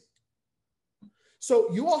are amazing.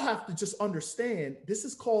 So you all have to just understand, this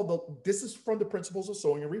is from the principles of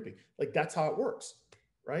sowing and reaping. Like that's how it works,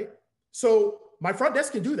 right? So my front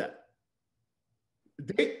desk can do that.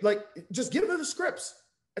 They just give them the scripts.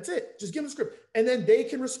 That's it. Just give them the script. And then they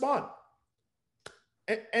can respond.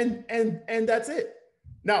 And that's it.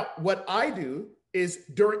 Now, what I do is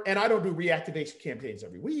and I don't do reactivation campaigns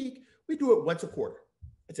every week. We do it once a quarter.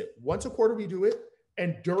 That's it. Once a quarter, we do it.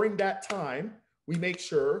 And during that time, we make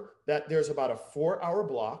sure that there's about a 4-hour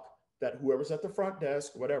block that whoever's at the front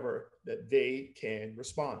desk, whatever, that they can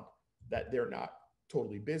respond, that they're not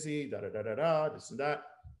totally busy, this and that.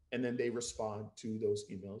 And then they respond to those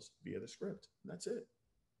emails via the script. And that's it.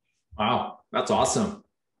 Wow, that's awesome.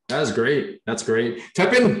 That is great. That's great.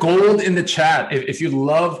 Type in gold in the chat if you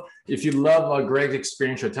love Greg's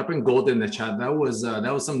experience. Type in gold in the chat. That was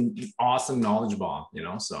some awesome knowledge bomb.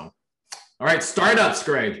 So all right, startups,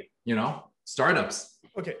 Greg. Startups.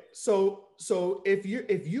 Okay, so if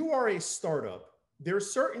you are a startup, there are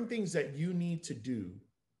certain things that you need to do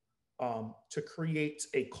to create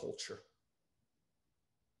a culture.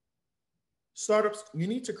 Startups, you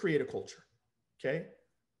need to create a culture. Okay.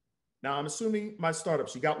 Now, I'm assuming my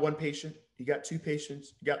startups, you got 1 patient, you got 2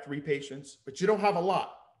 patients, you got 3 patients, but you don't have a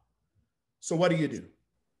lot. So what do?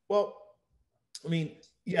 Well, I mean,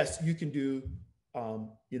 yes, you can do,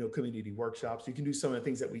 community workshops. You can do some of the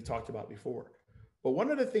things that we talked about before. But one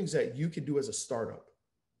of the things that you can do as a startup,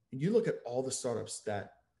 and you look at all the startups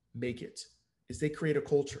that make it, is they create a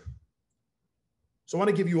culture. So I want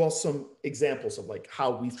to give you all some examples of like how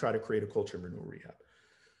we've tried to create a culture in Renewal Rehab.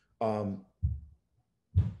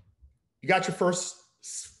 You got your first,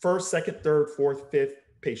 second, third, fourth, fifth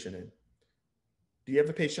patient in. Do you have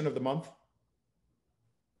a patient of the month? Do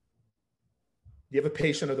you have a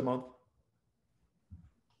patient of the month?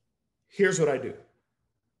 Here's what I do.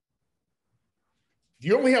 If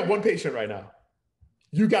you only have 1 patient right now,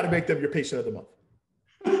 you got to make them your patient of the month.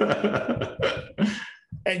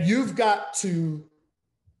 And you've got to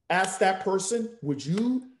ask that person, would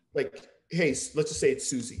you hey, let's just say it's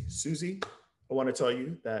Susie. Susie, I want to tell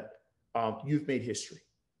you that you've made history.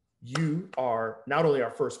 You are not only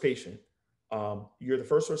our first patient, you're the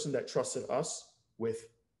first person that trusted us with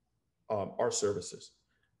our services.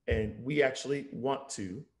 And we actually want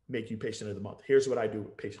to make you patient of the month. Here's what I do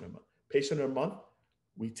with patient of the month. Patient of the month,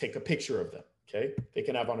 we take a picture of them. Okay. They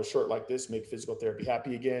can have on a shirt like this, make physical therapy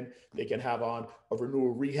happy again. They can have on a Renewal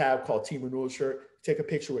Rehab called Team Renewal shirt. Take a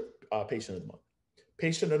picture with patient of the month.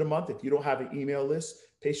 Patient of the month, if you don't have an email list,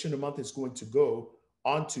 patient of the month is going to go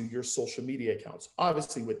onto your social media accounts,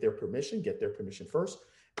 obviously with their permission, get their permission first.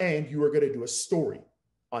 And you are going to do a story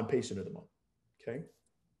on patient of the month. Okay.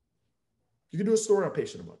 You can do a story on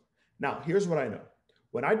patient of the month. Now, here's what I know.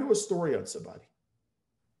 When I do a story on somebody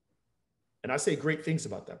and I say great things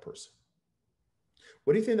about that person,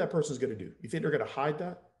 what do you think that person's going to do? You think they're going to hide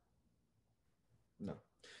that? No.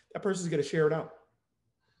 That person's going to share it out.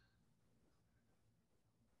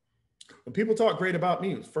 When people talk great about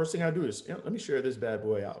me, first thing I do is, let me share this bad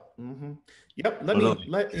boy out. Yep. Let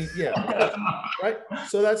me, yeah. Right.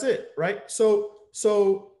 So that's it. Right. So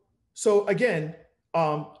again,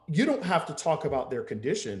 You don't have to talk about their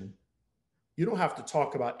condition. You don't have to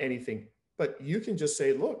talk about anything, but you can just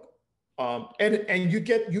say, look, and you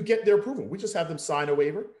get their approval. We just have them sign a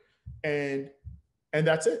waiver, and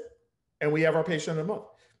that's it. And we have our patient in a month.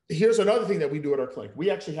 Here's another thing that we do at our clinic.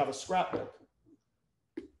 We actually have a scrapbook.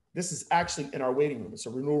 This is actually in our waiting room. It's a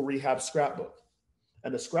renewal rehab scrapbook.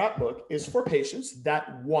 And the scrapbook is for patients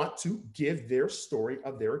that want to give their story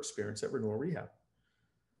of their experience at renewal rehab.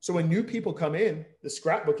 So when new people come in, the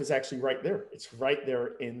scrapbook is actually right there. It's right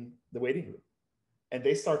there in the waiting room. And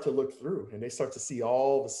they start to look through and they start to see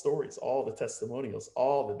all the stories, all the testimonials,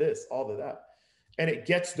 all the this, all of that. And it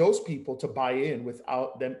gets those people to buy in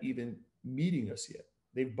without them even meeting us yet.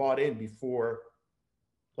 They've bought in before,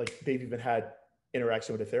 like, they've even had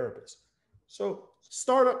interaction with a therapist. So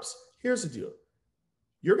startups, here's the deal.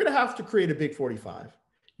 You're going to have to create a big 45.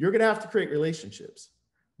 You're going to have to create relationships.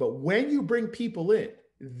 But when you bring people in,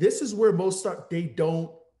 this is where most start, they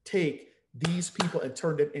don't take these people and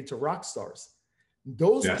turn them into rock stars.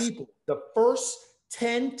 Those people, the first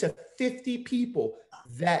 10 to 50 people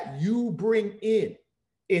that you bring in,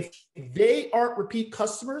 if they aren't repeat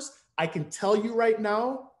customers, I can tell you right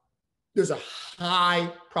now, there's a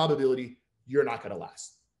high probability you're not going to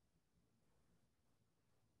last.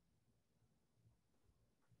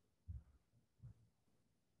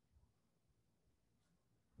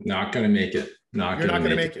 Not going to make it. You're not going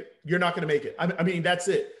to make it. You're not going to make it. I mean, that's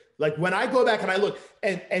it. Like when I go back and I look,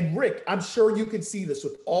 and Rick, I'm sure you can see this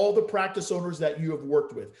with all the practice owners that you have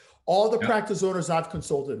worked with, all the practice owners I've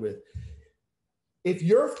consulted with. If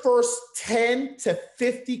your first 10 to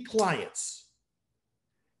 50 clients,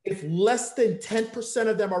 if less than 10%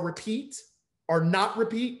 of them are not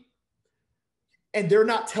repeat, and they're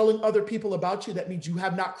not telling other people about you, that means you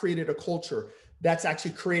have not created a culture that's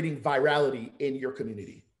actually creating virality in your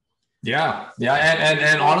community. Yeah.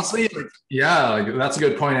 And honestly, like, that's a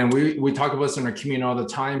good point. And we talk about this in our community all the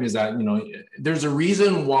time, is that, there's a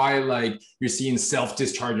reason why, like, you're seeing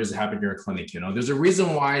self-discharges happen in your clinic. There's a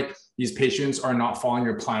reason why these patients are not following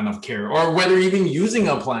your plan of care, or whether even using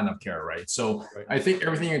a plan of care, right? So I think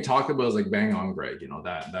everything you talk about is like bang on, Greg,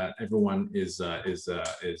 that everyone is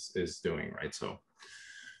doing, right? So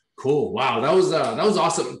cool. Wow. That was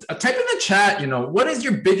awesome. Type in the chat, what is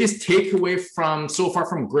your biggest takeaway so far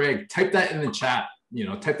from Greg? Type that in the chat,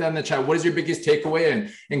 type that in the chat. What is your biggest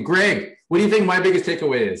takeaway? And Greg, what do you think my biggest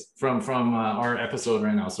takeaway is from our episode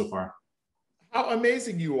right now so far? How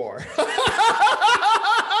amazing you are.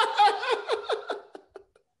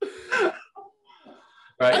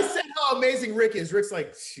 Right. I said how amazing Rick is. Rick's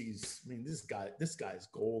like, geez, I mean, this guy is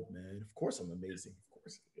gold, man. Of course I'm amazing.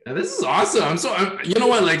 Yeah, this is awesome. You know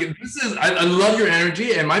what? Like, I love your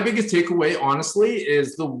energy. And my biggest takeaway, honestly,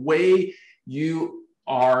 is the way you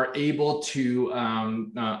are able to,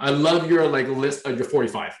 I love your list of your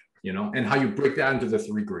 45, and how you break that into the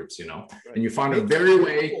 3 groups, right. And you find a very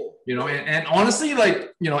way, and honestly,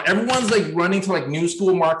 everyone's running to new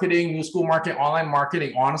school marketing, online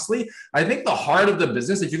marketing. Honestly, I think the heart of the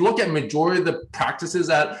business, if you look at majority of the practices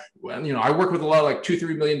that, I work with a lot of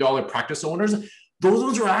 $2-3 million practice owners. Those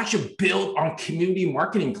ones were actually built on community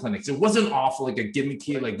marketing clinics. It wasn't off a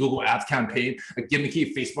gimmicky Google Ads campaign, a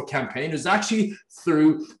gimmicky Facebook campaign. It was actually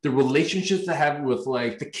through the relationships they have with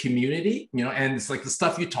the community, and it's the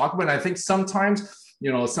stuff you talk about. And I think sometimes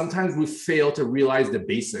we fail to realize the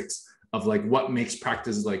basics of what makes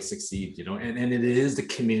practice succeed, and it is the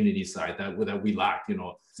community side that we lack, and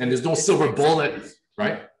there's no silver bullet,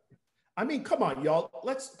 right? I mean, come on, y'all.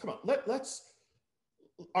 Let's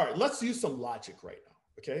all right, let's use some logic right now,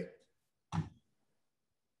 okay?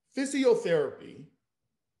 Physiotherapy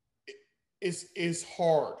is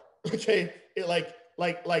hard, okay?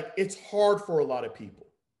 It's hard for a lot of people.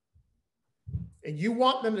 And you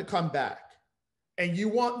want them to come back, and you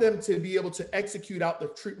want them to be able to execute out the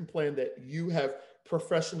treatment plan that you have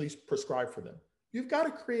professionally prescribed for them. You've got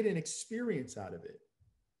to create an experience out of it.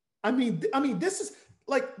 I mean, this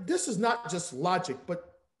is not just logic, but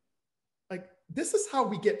this is how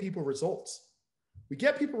we get people results. We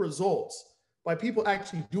get people results by people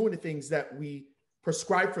actually doing the things that we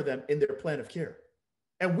prescribe for them in their plan of care.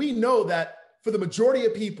 And we know that for the majority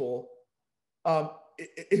of people,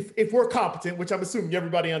 if we're competent, which I'm assuming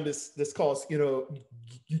everybody on this call is,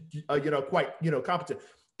 quite, competent.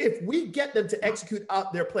 If we get them to execute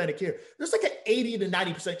out their plan of care, there's an 80 to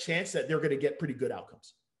 90% chance that they're going to get pretty good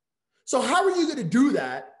outcomes. So how are you going to do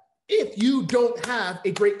that if you don't have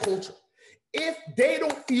a great culture? If they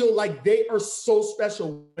don't feel like they are so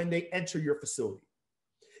special when they enter your facility,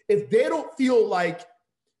 if they don't feel like,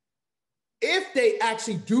 if they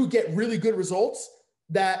actually do get really good results,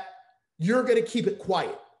 that you're going to keep it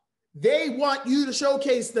quiet, They want you to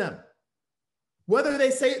showcase them. Whether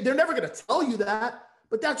they say, they're never going to tell you that,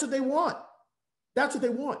 but that's what they want. That's what they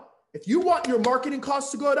want. If you want your marketing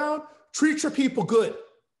costs to go down, treat your people good.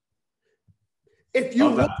 If you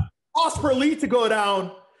want cost per lead to go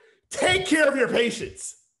down, take care of your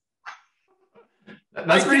patients.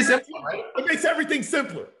 That's pretty simple, right? It makes everything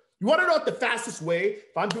simpler. You want to know what the fastest way,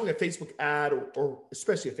 if I'm doing a Facebook ad or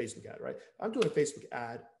especially a Facebook ad, right? I'm doing a Facebook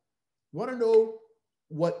ad. You want to know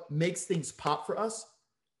what makes things pop for us?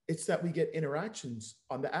 It's that we get interactions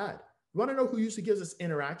on the ad. You want to know who usually gives us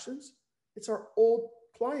interactions? It's our old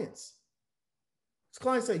clients. It's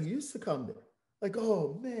clients that used to come there. Like,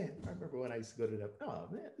 oh man, I remember when I used to go to them. Oh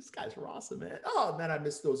man, this guy's awesome, man. Oh man, I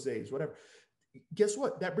miss those days, whatever. Guess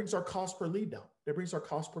what? That brings our cost per lead down. That brings our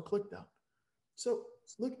cost per click down. So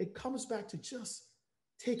look, it comes back to just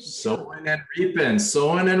taking sowing and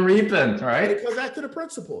reaping, right? It comes back to the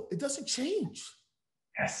principle. It doesn't change.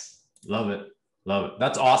 Yes, love it. Love it.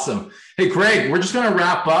 That's awesome. Hey, Greg, we're just going to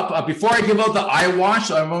wrap up. Before I give out the eye wash,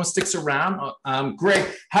 everyone sticks around. Greg,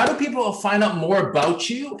 how do people find out more about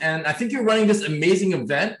you? And I think you're running this amazing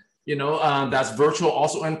event, you know, that's virtual,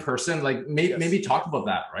 also in person. Like maybe talk about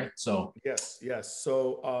that, right? So yes.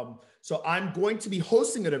 So I'm going to be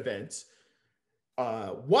hosting an event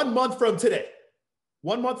 1 month from today.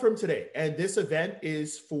 1 month from today. And this event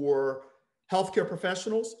is for healthcare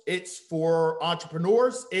professionals. It's for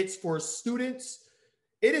entrepreneurs. It's for students.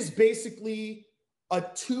 It is basically a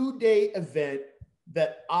 2-day event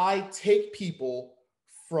that I take people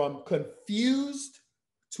from confused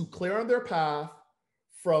to clear on their path,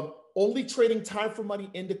 from only trading time for money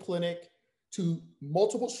in the clinic to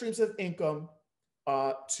multiple streams of income,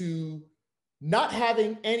 to not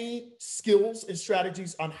having any skills and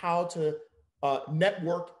strategies on how to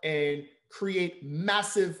network and create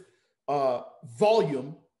massive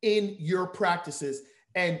volume in your practices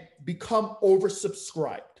and become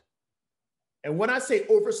oversubscribed. And when I say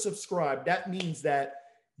oversubscribed, that means that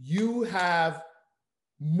you have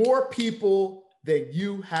more people than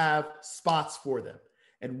you have spots for them.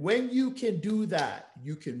 And when you can do that,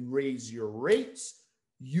 you can raise your rates,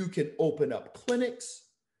 you can open up clinics,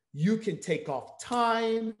 you can take off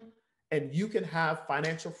time, and you can have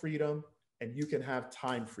financial freedom and you can have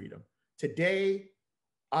time freedom. Today,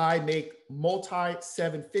 I make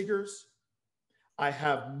multi-7 figures. I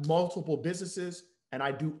have multiple businesses and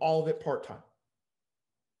I do all of it part-time.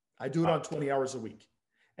 I do it on 20 hours a week.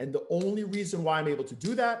 And the only reason why I'm able to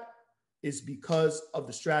do that is because of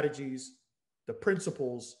the strategies, the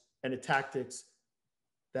principles, and the tactics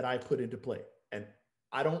that I put into play. And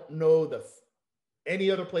I don't know any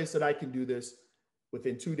other place that I can do this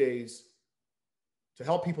within 2 days to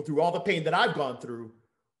help people through all the pain that I've gone through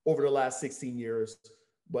over the last 16 years.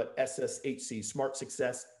 But SSHC, smart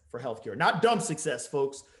success for healthcare. Not dumb success,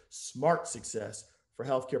 folks, smart success for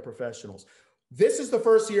healthcare professionals. This is the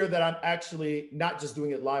first year that I'm actually not just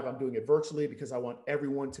doing it live, I'm doing it virtually because I want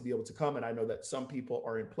everyone to be able to come. And I know that some people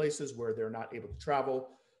are in places where they're not able to travel.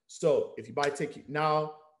 So if you buy a ticket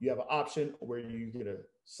now, you have an option where you're gonna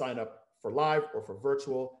sign up for live or for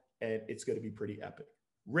virtual, and it's gonna be pretty epic.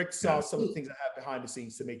 Rick saw some of the things I have behind the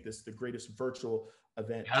scenes to make this the greatest virtual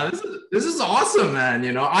event. Yeah, this is awesome, man.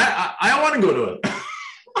 You know, I want to go to it.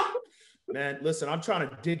 Man, listen, I'm trying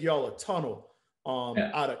to dig y'all a tunnel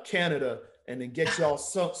out of Canada and then get y'all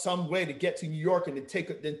some way to get to New York and then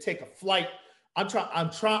take a flight. I'm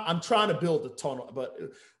trying to build a tunnel, but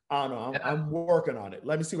I don't know. I'm working on it.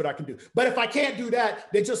 Let me see what I can do. But if I can't do that,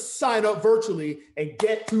 then just sign up virtually and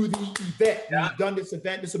get through the event. Yeah. We've done this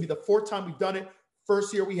event. This will be the 4th time we've done it.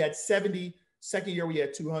 First year we had 70. Second year we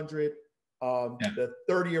had 200. The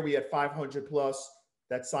 3rd year we had 500 plus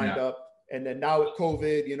that signed up. And then now with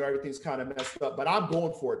COVID, you know, everything's kind of messed up, but I'm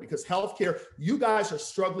going for it because healthcare, you guys are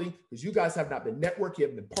struggling because you guys have not been networked. You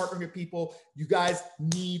haven't been partnering with people. You guys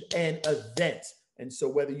need an event. And so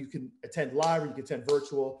whether you can attend live or you can attend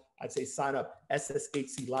virtual, I'd say sign up,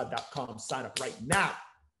 sshclive.com. Sign up right now.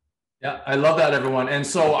 Yeah, I love that, everyone. And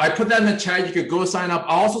so I put that in the chat. You could go sign up.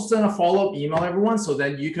 I'll also send a follow-up email, everyone, so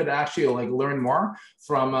that you could actually like learn more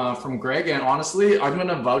from Greg. And honestly, I'm going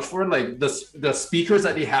to vouch for it. Like the speakers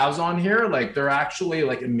that he has on here, like they're actually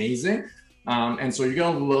like amazing. And so you're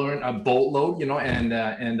going to learn a boatload, you know, and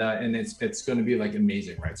it's going to be like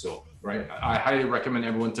amazing, right? So, right, I highly recommend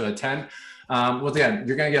everyone to attend. Once again,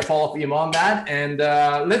 you're going to get a follow-up email on that. And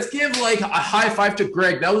let's give like a high five to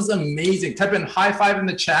Greg. That was amazing. Type in high five in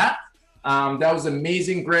the chat. That was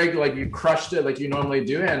amazing, Greg. Like you crushed it like you normally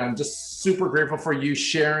do. And I'm just super grateful for you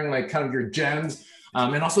sharing like kind of your gems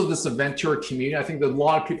And also this Aventura community. I think that a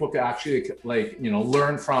lot of people could actually like, you know,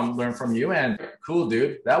 learn from you. And cool,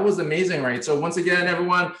 dude. That was amazing, right? So once again,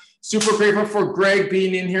 everyone, super grateful for Greg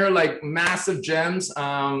being in here, like massive gems.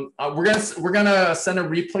 We're gonna send a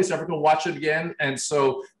replay so everyone can watch it again. And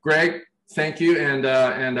so, Greg, thank you, and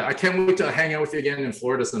I can't wait to hang out with you again in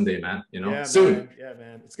Florida someday, man. You know, yeah, soon. Man. Yeah,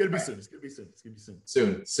 man. It's gonna be soon. It's gonna be soon. It's gonna be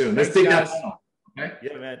soon. Soon. Thanks, Let's take guys. that. Okay.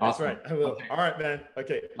 Yeah, man. Awesome. That's right. I will. Okay. All right, man.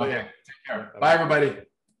 Okay. Okay. Take care. Bye, everybody.